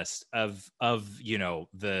environmentalist of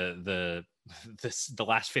the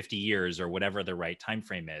last 50 years, or whatever the right time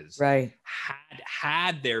frame is. Right.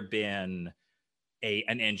 Had there been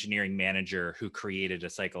an engineering manager who created a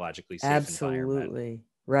psychologically safe environment. Absolutely.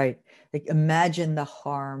 Right. Like, imagine the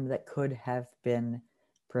harm that could have been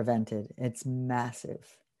prevented. It's massive.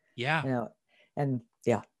 Yeah. And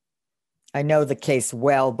yeah, I know the case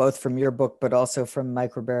well, both from your book, but also from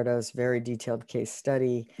Mike Roberto's very detailed case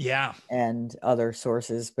study. Yeah. And other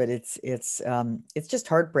sources, but it's just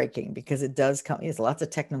heartbreaking, because it does come, there's lots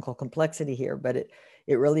of technical complexity here, but it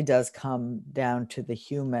really does come down to the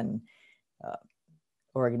human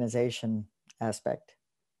organization aspect.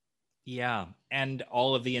 Yeah. And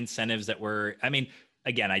all of the incentives that were,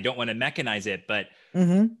 again, I don't want to mechanize it, but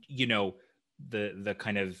the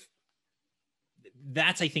kind of,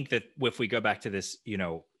 that's, I think that if we go back to this,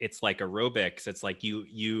 it's like aerobics. It's like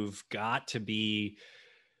you've got to be,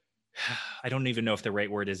 I don't even know if the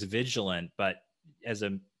right word is vigilant, but as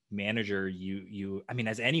a manager,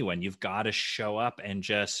 as anyone, you've got to show up and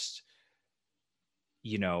just,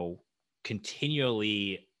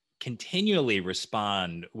 continually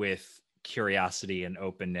respond with curiosity and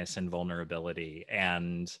openness and vulnerability.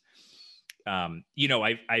 And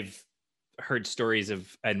I've heard stories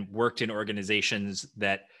of and worked in organizations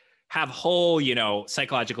that have whole,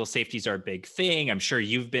 psychological safeties are a big thing. I'm sure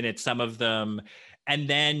you've been at some of them. And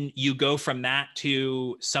then you go from that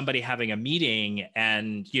to somebody having a meeting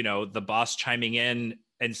and, the boss chiming in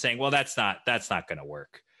and saying, well, that's not going to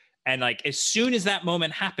work. And like, as soon as that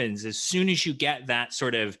moment happens, as soon as you get that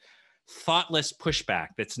sort of thoughtless pushback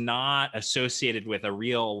that's not associated with a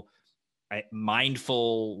real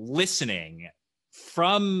mindful listening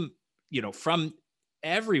from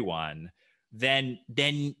everyone, then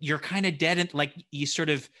you're kind of dead. And like, you sort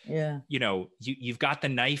of, you've got the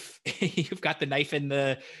knife, you've got the knife in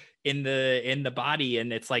the body.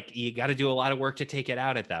 And it's like, you got to do a lot of work to take it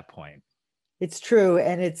out at that point. It's true.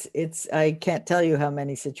 And it's, I can't tell you how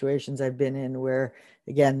many situations I've been in where,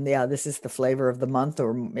 again, this is the flavor of the month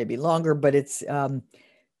or maybe longer, but it's,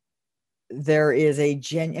 there is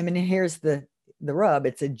here's the rub.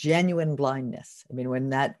 It's a genuine blindness. I mean, when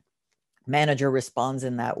that manager responds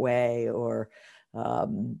in that way, or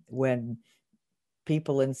when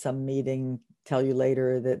people in some meeting tell you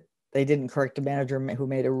later that they didn't correct a manager who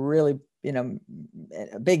made a really,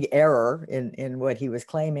 a big error in what he was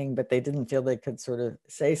claiming, but they didn't feel they could sort of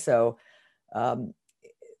say so.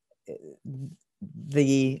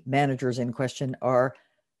 The managers in question are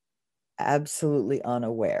absolutely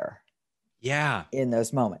unaware. Yeah. In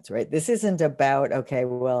those moments, right? This isn't about, okay,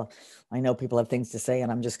 well, I know people have things to say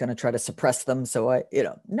and I'm just going to try to suppress them. So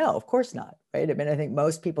no, of course not, right? I mean, I think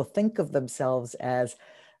most people think of themselves as,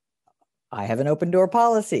 I have an open door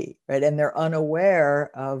policy, right? And they're unaware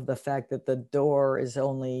of the fact that the door is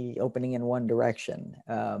only opening in one direction.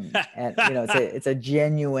 And it's a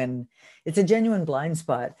genuine blind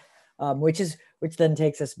spot, which then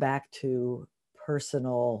takes us back to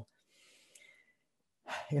personal,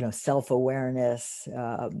 self-awareness,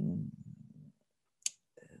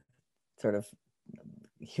 sort of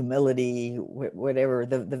humility, whatever,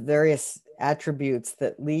 the various attributes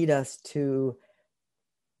that lead us to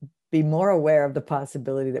be more aware of the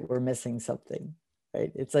possibility that we're missing something, right?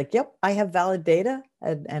 It's like, yep, I have valid data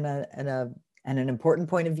and an important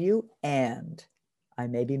point of view, and I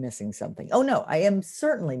may be missing something. Oh no, I am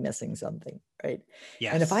certainly missing something, right?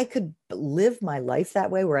 Yes. And if I could live my life that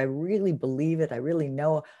way, where I really believe it, I really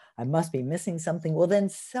know I must be missing something, well, then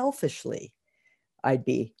selfishly, I'd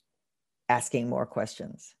be asking more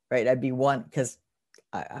questions, right? I'd be because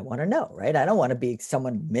I want to know, right? I don't want to be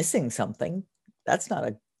someone missing something. That's not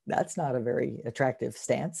a very attractive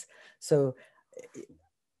stance. So,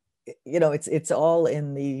 it's all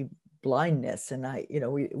in the blindness. And I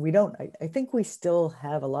think we still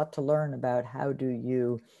have a lot to learn about how do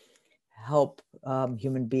you help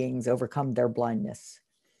human beings overcome their blindness.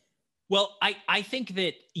 Well, I think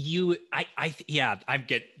that you're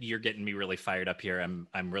getting me really fired up here.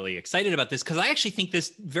 I'm really excited about this because I actually think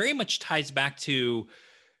this very much ties back to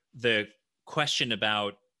the question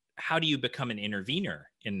about how do you become an intervener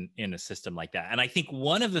in a system like that. And I think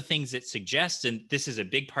one of the things it suggests, and this is a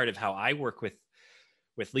big part of how I work with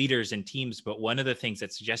leaders and teams, but one of the things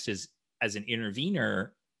that suggests is, as an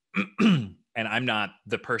intervener, and I'm not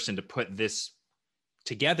the person to put this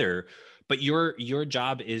together, but your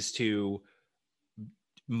job is to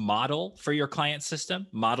model for your client system,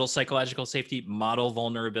 model psychological safety, model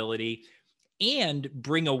vulnerability, and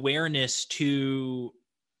bring awareness to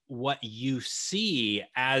what you see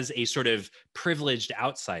as a sort of privileged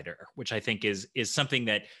outsider, which I think is something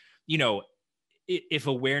that, if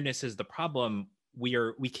awareness is the problem,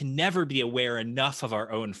 we can never be aware enough of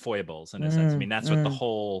our own foibles in a sense. I mean, that's what the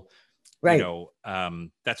whole, right.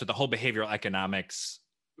 That's what the whole behavioral economics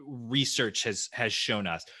research has shown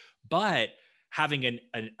us. But having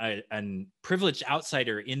a privileged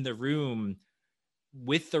outsider in the room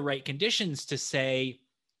with the right conditions to say,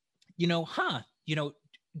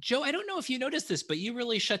 Joe, I don't know if you noticed this, but you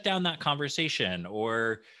really shut down that conversation.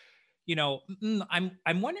 Or,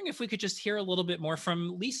 I'm wondering if we could just hear a little bit more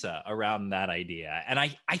from Lisa around that idea. And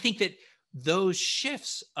I think that those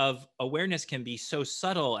shifts of awareness can be so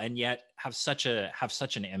subtle and yet have such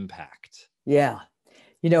an impact. Yeah.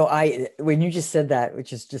 When you just said that,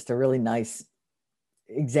 which is just a really nice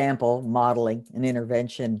example, modeling an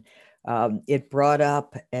intervention, it brought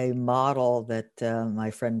up a model that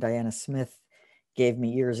my friend Diana Smith gave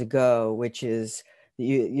me years ago, which is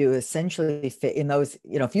you essentially fit in those,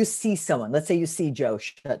 if you see someone, let's say you see Joe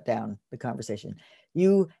shut down the conversation,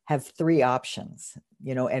 you have three options,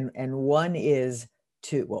 and one is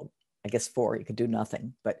I guess four, you could do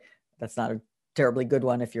nothing, but that's not a terribly good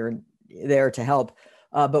one if you're there to help.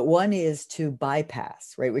 But one is to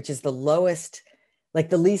bypass, right? Which is the lowest, like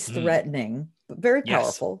the least threatening, but very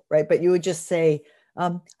powerful, right? But you would just say,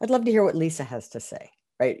 I'd love to hear what Lisa has to say,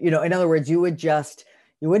 right? You know, in other words, you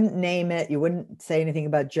wouldn't name it, you wouldn't say anything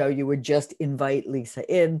about Joe, you would just invite Lisa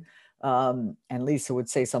in, and Lisa would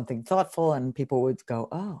say something thoughtful, and people would go,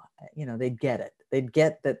 oh, you know, they'd get it. They'd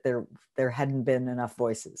get that there hadn't been enough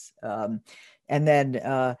voices. And then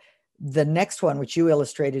the next one, which you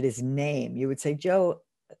illustrated, is name. You would say, Joe,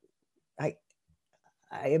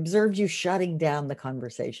 I observed you shutting down the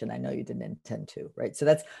conversation. I know you didn't intend to, right?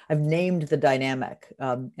 So I've named the dynamic.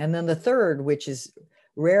 And then the third, which is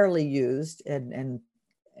rarely used and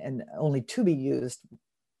only to be used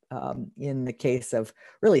in the case of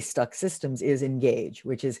really stuck systems, is engage,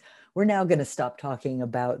 which is, we're now going to stop talking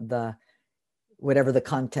about whatever the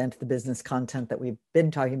content, the business content that we've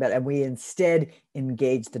been talking about, and we instead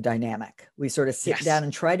engage the dynamic. We sort of sit down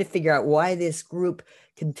and try to figure out why this group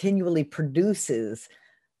continually produces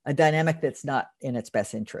a dynamic that's not in its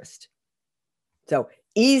best interest. So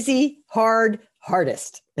easy, hard,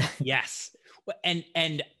 hardest. Yes.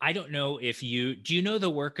 And I don't know if do you know the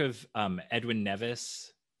work of Edwin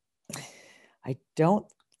Nevis? I don't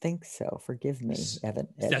think so. Forgive me, Evan.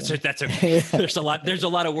 That's okay. There's a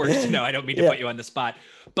lot of words to know. I don't mean to put you on the spot,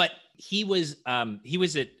 but he was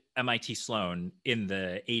at MIT Sloan in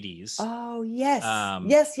the 80s. Oh,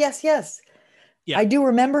 yes. Yes. Yeah. I do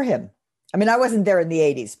remember him. I mean, I wasn't there in the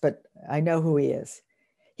 80s, but I know who he is.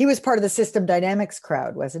 He was part of the system dynamics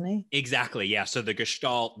crowd, wasn't he? Exactly. Yeah. So the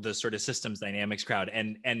Gestalt, the sort of systems dynamics crowd.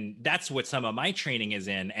 And that's what some of my training is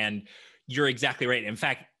in. And you're exactly right. In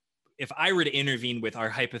fact, if I were to intervene with our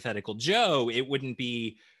hypothetical Joe, it wouldn't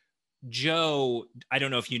be, Joe, I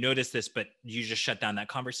don't know if you noticed this, but you just shut down that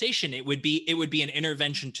conversation. It would be an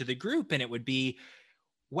intervention to the group. And it would be,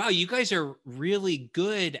 wow, you guys are really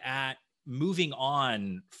good at moving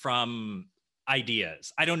on from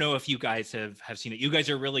ideas. I don't know if you guys have seen it. You guys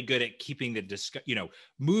are really good at keeping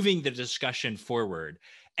moving the discussion forward,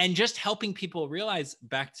 and just helping people realize,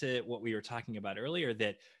 back to what we were talking about earlier,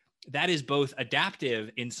 that is both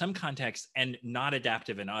adaptive in some contexts and not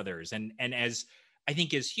adaptive in others. And as I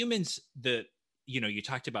think as humans, you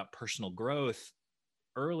talked about personal growth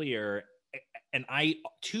earlier, and I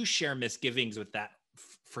too share misgivings with that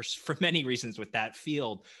for many reasons with that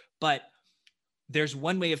field. But there's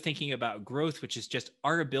one way of thinking about growth, which is just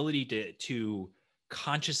our ability to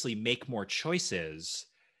consciously make more choices.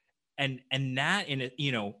 And that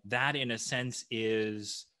in a sense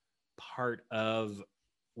is part of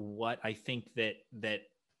what I think that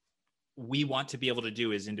we want to be able to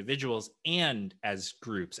do as individuals and as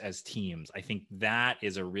groups, as teams. I think that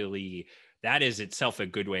is itself a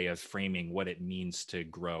good way of framing what it means to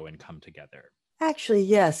grow and come together. Actually,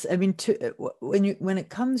 yes. I mean, when it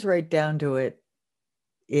comes right down to it,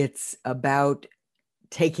 it's about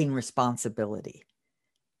taking responsibility,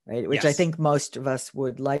 right? Which I think most of us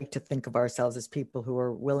would like to think of ourselves as people who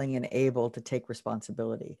are willing and able to take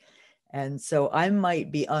responsibility. And so I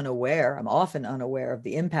might be unaware, I'm often unaware of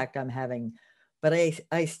the impact I'm having, but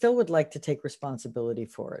I still would like to take responsibility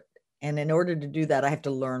for it. And in order to do that, I have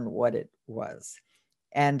to learn what it was.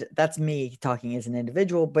 And that's me talking as an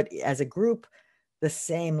individual, but as a group, the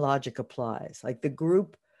same logic applies. Like the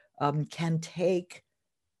group can take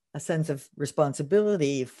a sense of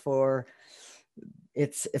responsibility for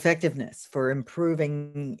its effectiveness, for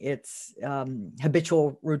improving its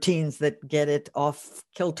habitual routines that get it off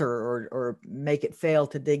kilter or make it fail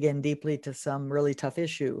to dig in deeply to some really tough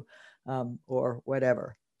issue or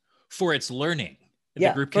whatever. For its learning.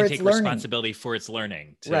 The group can take responsibility for its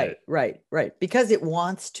learning. Right. Because it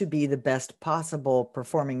wants to be the best possible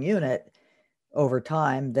performing unit over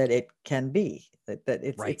time that it can be, that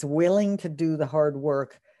it's willing to do the hard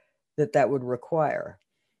work that would require.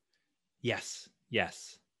 Yes.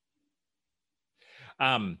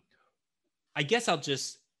 I guess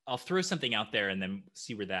I'll throw something out there and then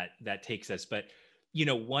see where that takes us. But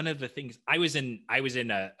one of the things, I was in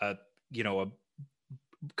a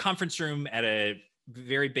conference room at a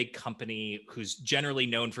very big company who's generally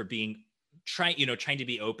known for trying to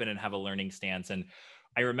be open and have a learning stance. And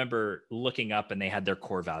I remember looking up and they had their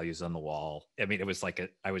core values on the wall. I mean, it was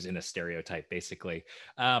like I was in a stereotype basically.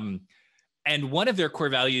 And one of their core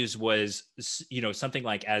values was, something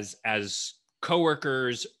like as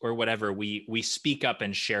coworkers or whatever, we speak up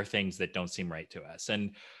and share things that don't seem right to us.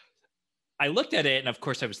 And I looked at it, and of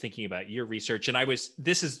course I was thinking about your research, and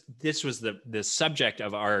this was the subject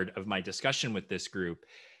of my discussion with this group.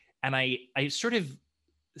 And I sort of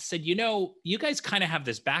said, you guys kind of have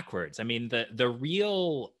this backwards. I mean, the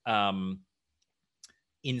real,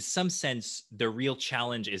 in some sense, the real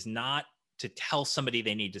challenge is not to tell somebody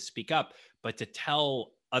they need to speak up, but to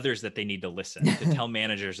tell others that they need to listen, to tell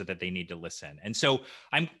managers that they need to listen. And so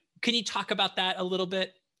I'm can you talk about that a little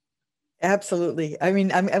bit? Absolutely. I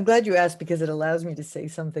mean, I'm glad you asked because it allows me to say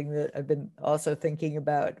something that I've been also thinking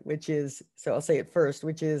about, which is, so I'll say it first,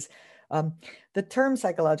 which is um, the term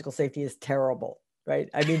psychological safety is terrible, right?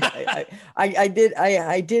 I mean,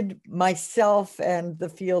 I did myself and the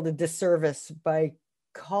field a disservice by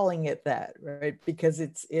calling it that, right? Because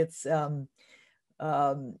it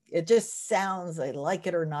just sounds, I like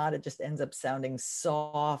it or not, it just ends up sounding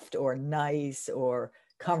soft or nice or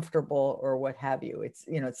comfortable or what have you. It's,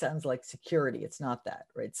 it sounds like security. It's not that,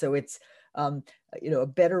 right? So it's, a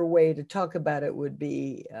better way to talk about it would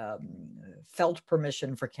be felt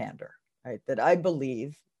permission for candor, right? That I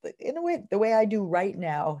believe, in a way, the way I do right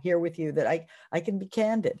now here with you, that I can be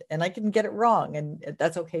candid and I can get it wrong, and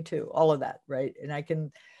that's okay too. All of that, right? And I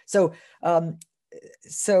can. So,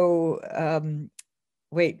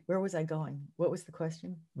 wait, where was I going? What was the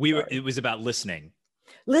question? It was about listening.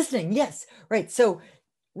 Listening, yes, right. So,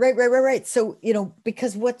 right. So,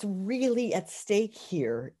 because what's really at stake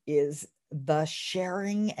here is the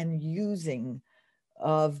sharing and using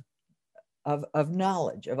of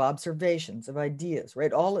knowledge, of observations, of ideas,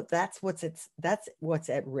 right? All of that's what's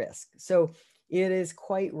at risk. So it is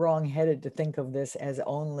quite wrong-headed to think of this as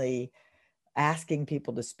only asking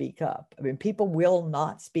people to speak up. I mean, people will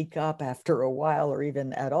not speak up after a while or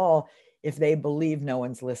even at all if they believe no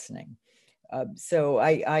one's listening. So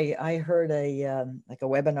I heard a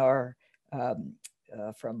webinar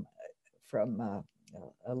from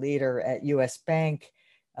a leader at U.S. Bank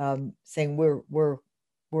saying we're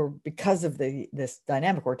because of this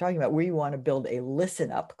dynamic we're talking about, we want to build a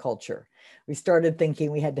listen up culture. We started thinking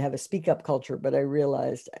we had to have a speak up culture, but I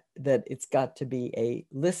realized that it's got to be a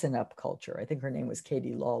listen up culture. I think her name was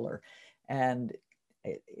Katie Lawler, and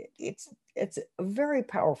it's a very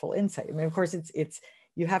powerful insight. I mean, of course, it's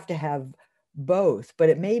you have to have both, but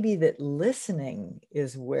it may be that listening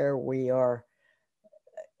is where we are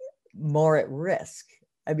more at risk.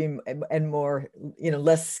 I mean, and more,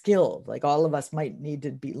 less skilled. Like all of us might need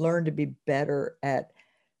to learn to be better at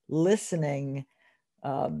listening,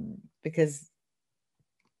 because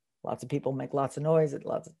lots of people make lots of noise at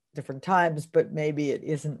lots of different times, but maybe it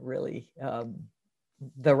isn't really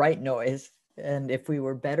the right noise. And if we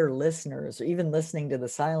were better listeners, or even listening to the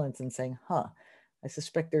silence and saying, I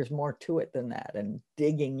suspect there's more to it than that, and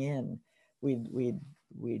digging in, we'd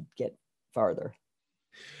get farther.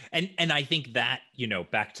 And I think that,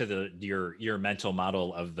 back to your mental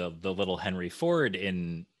model of the little Henry Ford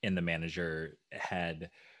in the manager head,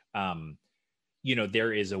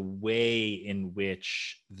 there is a way in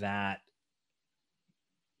which that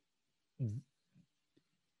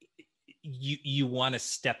you want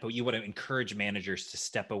to encourage managers to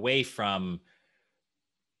step away from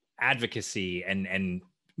advocacy and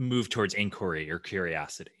move towards inquiry or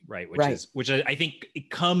curiosity, right? Which I think it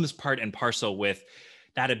comes part and parcel with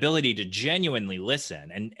that ability to genuinely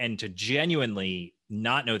listen and to genuinely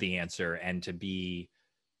not know the answer, and to be,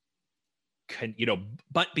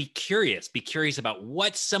 but be curious about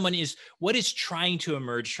what is trying to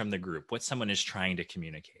emerge from the group, what someone is trying to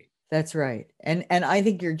communicate. That's right. And I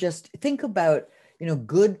think think about,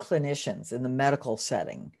 good clinicians in the medical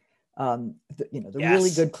setting. The really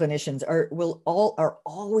good clinicians are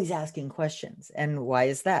always asking questions. And why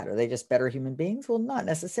is that? Are they just better human beings? Well, not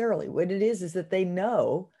necessarily. What it is that they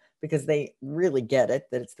know, because they really get it,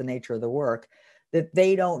 that it's the nature of the work, that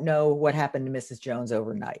they don't know what happened to Mrs. Jones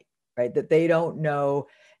overnight, right? That they don't know.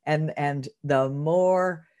 And the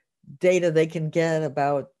more data they can get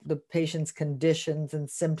about the patient's conditions and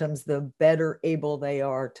symptoms, the better able they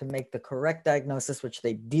are to make the correct diagnosis, which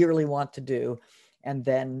they dearly want to do, and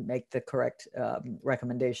then make the correct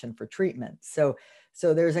recommendation for treatment. So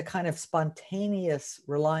there's a kind of spontaneous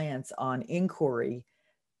reliance on inquiry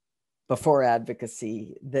before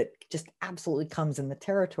advocacy that just absolutely comes in the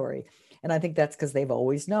territory. And I think that's because they've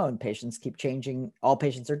always known patients keep changing. All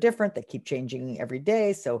patients are different. They keep changing every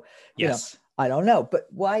day. So, yes. I don't know. But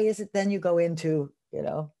why is it then you go into,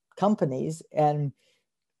 companies and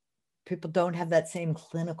people don't have that same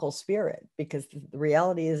clinical spirit? Because the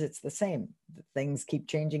reality is it's the same. Things keep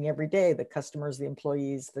changing every day. The customers, the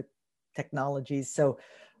employees, the technologies. So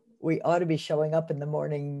we ought to be showing up in the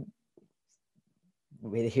morning.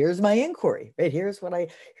 Here's my inquiry. Right? Here's what I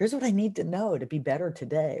need to know to be better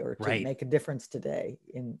today, or to make a difference today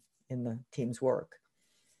in the team's work.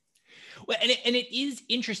 Well, and it is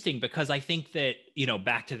interesting because I think that,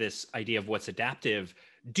 back to this idea of what's adaptive,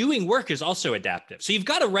 doing work is also adaptive. So you've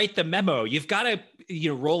got to write the memo, you've got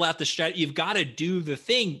to, roll out the strategy, you've got to do the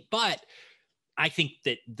thing, but I think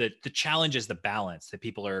that the challenge is the balance, that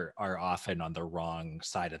people are often on the wrong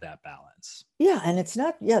side of that balance. Yeah, and it's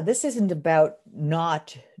not, yeah, this isn't about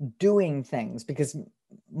not doing things, because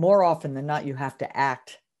more often than not, you have to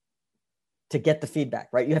act to get the feedback,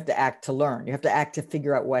 right? You have to act to learn. You have to act to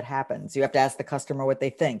figure out what happens. You have to ask the customer what they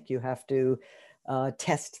think. You have to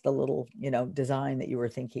test the little, design that you were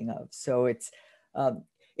thinking of. So it's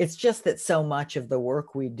just that so much of the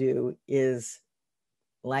work we do is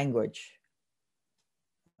language,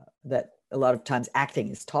 that a lot of times acting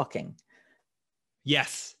is talking.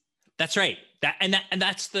 Yes, that's right.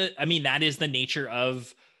 That's that is the nature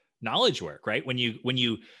of knowledge work, right? When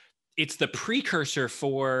you it's the precursor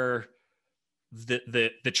for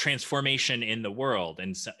the transformation in the world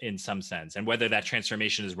in some sense. And whether that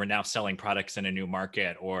transformation is we're now selling products in a new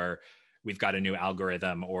market, or we've got a new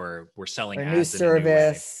algorithm, or we're selling Or new ads in a new way.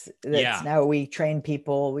 service that's now we train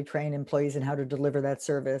employees in how to deliver that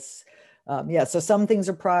service. So some things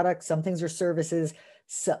are products, some things are services.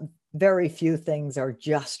 Very few things are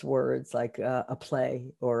just words, like a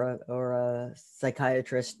play or a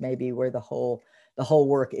psychiatrist, maybe, where the whole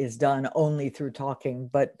work is done only through talking.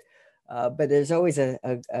 But there's always a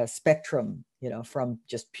spectrum, from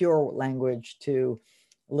just pure language to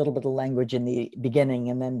a little bit of language in the beginning,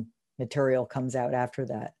 and then material comes out after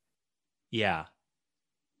that. Yeah.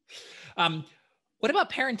 What about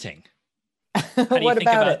parenting? What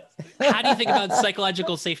about it? How do you think about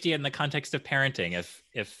psychological safety in the context of parenting, if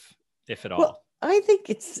at all? Well, I think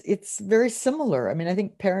it's very similar. I mean, I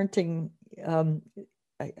think parenting,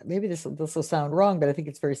 maybe this will sound wrong, but I think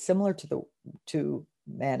it's very similar to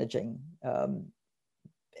managing,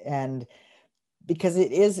 and because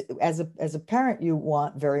it is, as a parent, you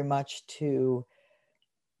want very much to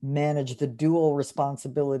manage the dual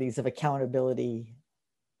responsibilities of accountability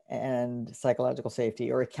and psychological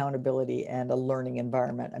safety, or accountability and a learning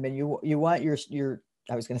environment. I mean, you want your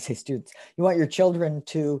I was going to say students, you want your children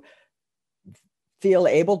to feel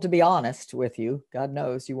able to be honest with you. God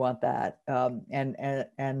knows you want that,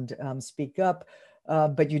 and speak up,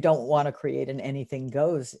 but you don't want to create an anything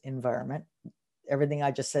goes environment. Everything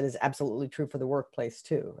I just said is absolutely true for the workplace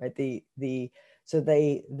too, right? So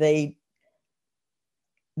they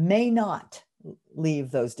may not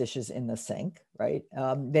leave those dishes in the sink, right?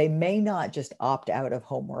 They may not just opt out of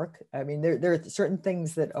homework. I mean, there are certain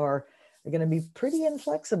things that are going to be pretty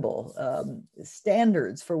inflexible,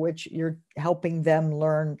 standards for which you're helping them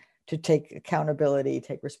learn to take accountability,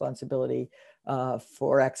 take responsibility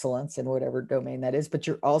for excellence in whatever domain that is. But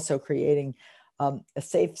you're also creating a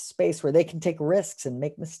safe space where they can take risks and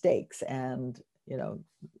make mistakes and,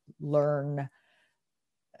 learn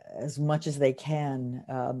as much as they can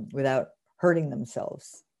without hurting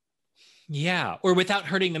themselves. Yeah, or without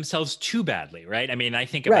hurting themselves too badly, right? I mean, I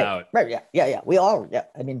think about yeah. We all,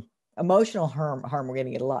 I mean, emotional harm, we're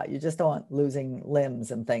getting it a lot. You just don't want losing limbs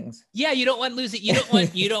and things. Yeah, you don't want losing. You don't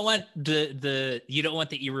want you don't want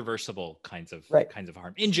the irreversible kinds of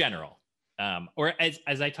harm in general. Or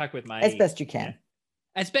as I talk with my, as best you can.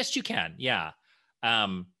 As best you can, yeah.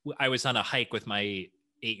 I was on a hike with my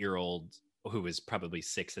 8-year-old, who was probably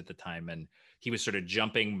 6 at the time, and he was sort of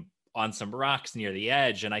jumping on some rocks near the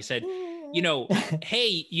edge, and I said,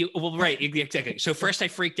 hey, right, exactly. So first I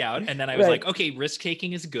freaked out, and then I was like, okay, risk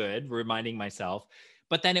taking is good, reminding myself.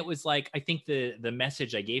 But then it was like, I think the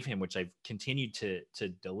message I gave him, which I've continued to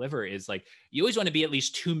deliver, is like, you always want to be at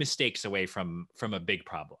least 2 mistakes away from a big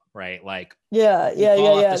problem, right? Like, yeah.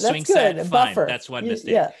 That's good. Set, a fine, buffer. that's one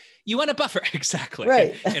mistake. Yeah. You want a buffer, exactly.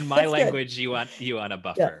 Right. In my language, you want a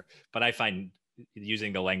buffer. Yeah. But I find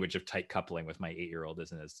using the language of tight coupling with my 8-year-old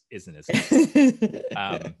isn't as good.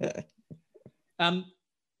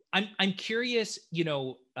 I'm curious,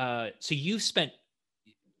 so you've spent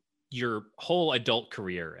your whole adult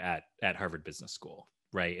career at Harvard Business School,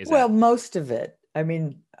 right? Most of it. I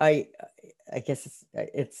mean, I guess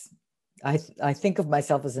I think of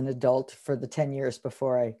myself as an adult for the 10 years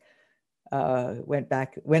before I went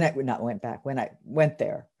there,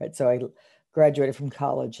 right? So I graduated from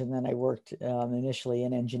college, and then I worked initially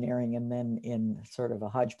in engineering, and then in sort of a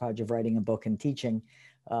hodgepodge of writing a book and teaching.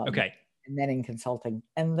 Okay. And then in consulting,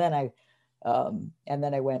 and then I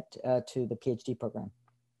went to the PhD program.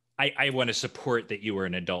 I want to support that you were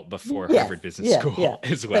an adult before Harvard Business School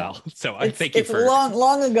as well. So I thank you for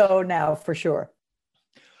long ago now, for sure.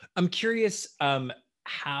 I'm curious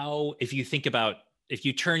how, if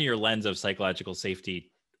you turn your lens of psychological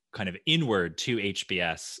safety kind of inward to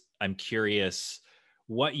HBS, I'm curious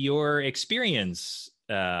what your experience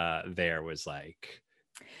there was like.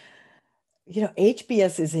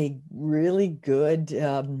 HBS is a really good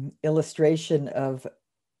illustration of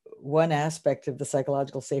one aspect of the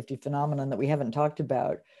psychological safety phenomenon that we haven't talked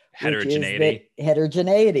about, which is that Heterogeneity.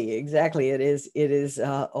 heterogeneity. Exactly. It is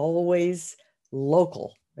always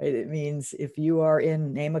local, right? It means if you are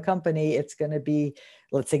in, name a company, it's going to be,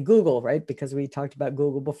 let's say Google, right? Because we talked about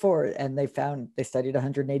Google before, and they studied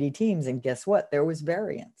 180 teams, and guess what? There was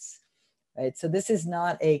variance, right? So this is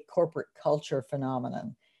not a corporate culture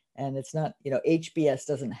phenomenon. And it's not, HBS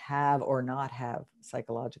doesn't have or not have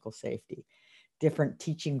psychological safety. Different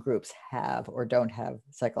teaching groups have or don't have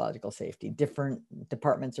psychological safety. Different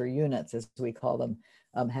departments or units, as we call them,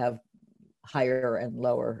 have higher and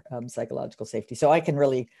lower psychological safety. So I can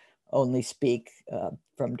really only speak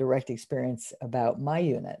from direct experience about my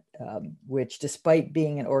unit, which, despite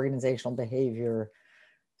being an organizational behavior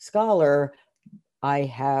scholar, I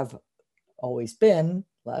have always been,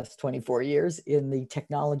 last 24 years, in the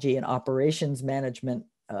technology and operations management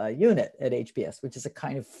unit at HBS, which is a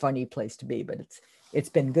kind of funny place to be, but it's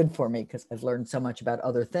been good for me because I've learned so much about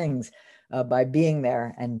other things by being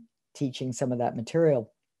there and teaching some of that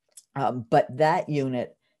material. But that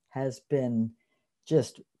unit has been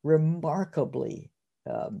just remarkably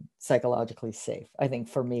psychologically safe, I think,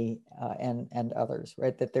 for me and others,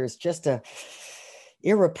 right? That there's just a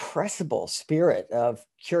irrepressible spirit of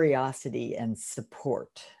curiosity and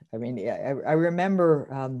support. I mean, I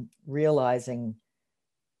remember realizing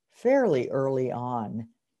fairly early on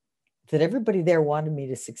that everybody there wanted me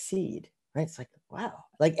to succeed, right? It's like, wow,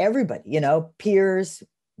 like everybody, peers,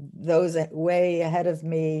 those way ahead of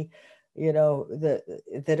me, that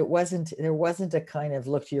there wasn't a kind of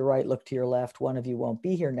look to your right, look to your left, one of you won't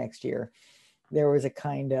be here next year. There was a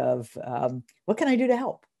kind of, what can I do to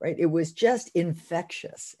help, right? It was just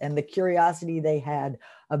infectious. And the curiosity they had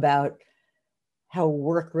about how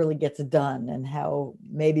work really gets done, and how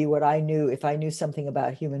maybe what I knew, if I knew something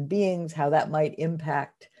about human beings, how that might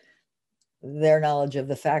impact their knowledge of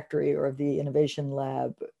the factory or of the innovation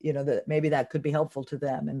lab, that maybe that could be helpful to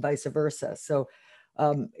them, and vice versa. So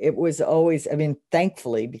it was always,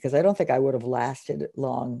 thankfully, because I don't think I would have lasted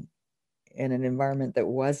long in an environment that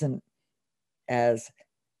wasn't as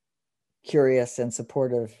curious and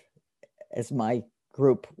supportive as my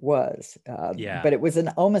group was. But it was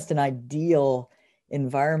almost an ideal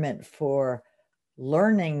environment for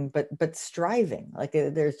learning, but striving. Like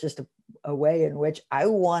there's just a way in which I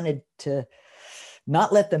wanted to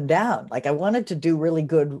not let them down. Like I wanted to do really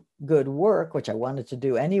good work, which I wanted to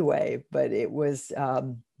do anyway, but it was,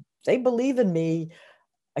 they believe in me.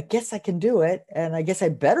 I guess I can do it, and I guess I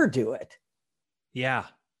better do it. Yeah.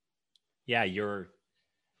 You're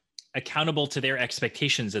accountable to their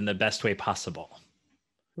expectations in the best way possible.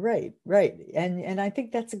 Right. And I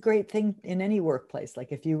think that's a great thing in any workplace.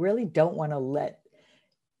 Like if you really don't want to let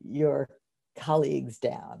your colleagues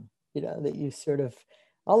down, that you sort of,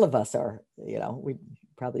 all of us are, we'd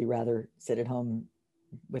probably rather sit at home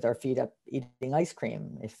with our feet up eating ice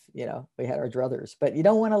cream if, we had our druthers. But you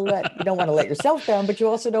don't want to let yourself down, but you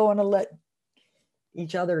also don't want to let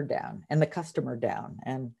each other down and the customer down,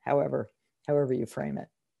 and however you frame it.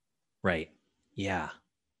 Right. Yeah.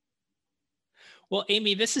 Well,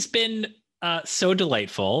 Amy, this has been so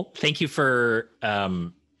delightful. Thank you for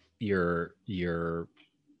your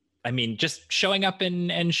just showing up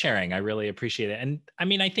and sharing. I really appreciate it. And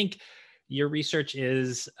I think your research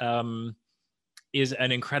is an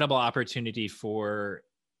incredible opportunity for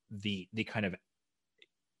the kind of,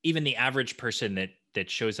 even the average person that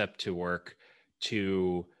shows up to work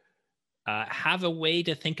to have a way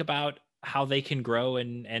to think about how they can grow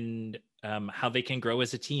and how they can grow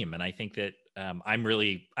as a team. And I think that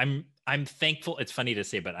I'm thankful. It's funny to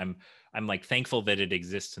say, but I'm like thankful that it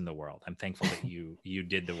exists in the world. I'm thankful that you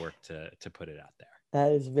did the work to put it out there.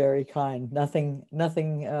 That is very kind. Nothing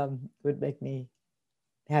would make me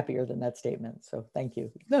happier than that statement. So thank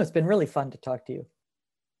you. No, it's been really fun to talk to you.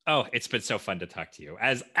 Oh, it's been so fun to talk to you,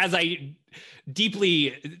 as I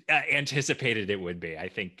deeply anticipated it would be. I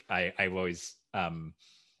think I've always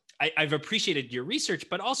I've appreciated your research,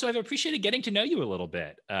 but also I've appreciated getting to know you a little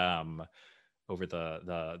bit over the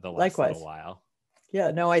last Likewise. Little while. Yeah,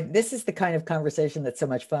 no, this is the kind of conversation that's so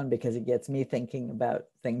much fun because it gets me thinking about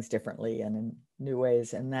things differently and in new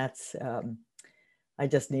ways. And that's, I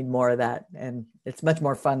just need more of that. And it's much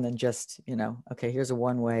more fun than just, okay, here's a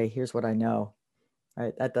one way, here's what I know.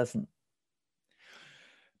 Right? That doesn't.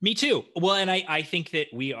 Me too. Well, and I think that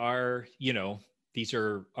we are, these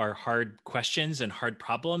are hard questions and hard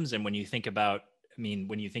problems. And when you think about,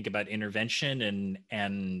 when you think about intervention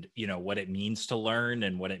and what it means to learn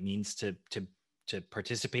and what it means to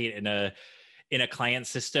participate in a client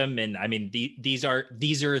system, and these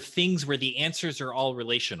are things where the answers are all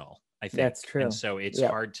relational, I think. That's true. And so it's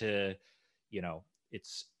hard to,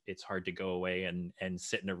 it's hard to go away and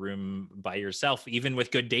sit in a room by yourself, even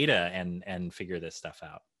with good data, and figure this stuff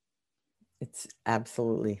out. It's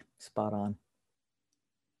absolutely spot on.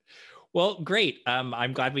 Well, great.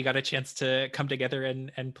 I'm glad we got a chance to come together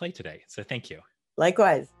and play today. So thank you.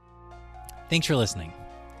 Likewise. Thanks for listening.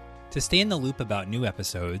 To stay in the loop about new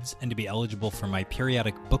episodes and to be eligible for my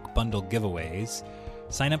periodic book bundle giveaways,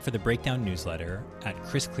 sign up for the Breakdown newsletter at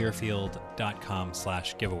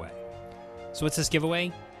chrisclearfield.com/giveaway. So what's this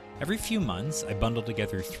giveaway? Every few months, I bundle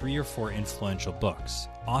together 3 or 4 influential books,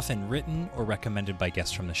 often written or recommended by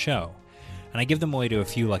guests from the show, and I give them away to a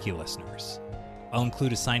few lucky listeners. I'll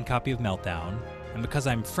include a signed copy of Meltdown, and because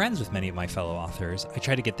I'm friends with many of my fellow authors, I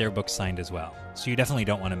try to get their books signed as well, so you definitely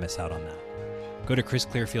don't want to miss out on that. Go to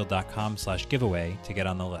chrisclearfield.com/giveaway to get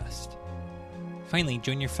on the list. Finally,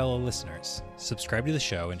 join your fellow listeners, subscribe to the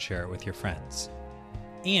show, and share it with your friends.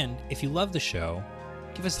 And if you love the show,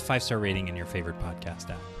 give us a 5-star rating in your favorite podcast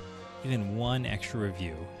app. Even one extra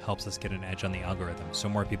review helps us get an edge on the algorithm so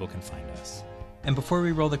more people can find us. And before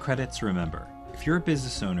we roll the credits, remember, if you're a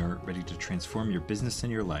business owner ready to transform your business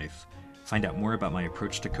and your life, find out more about my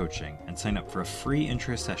approach to coaching and sign up for a free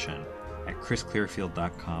intro session at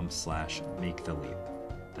chrisclearfield.com/make-the-leap.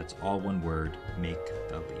 That's all one word, make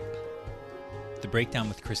the leap. The Breakdown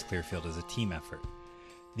with Chris Clearfield is a team effort.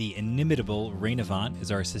 The inimitable Ray Navant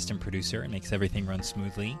is our assistant producer and makes everything run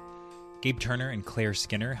smoothly. Gabe Turner and Claire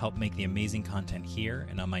Skinner help make the amazing content here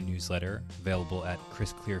and on my newsletter, available at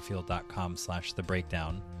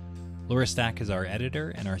chrisclearfield.com/thebreakdown. Laura Stack is our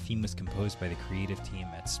editor, and our theme was composed by the creative team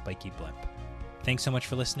at Spiky Blimp. Thanks so much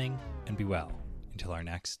for listening, and be well until our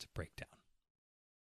next Breakdown.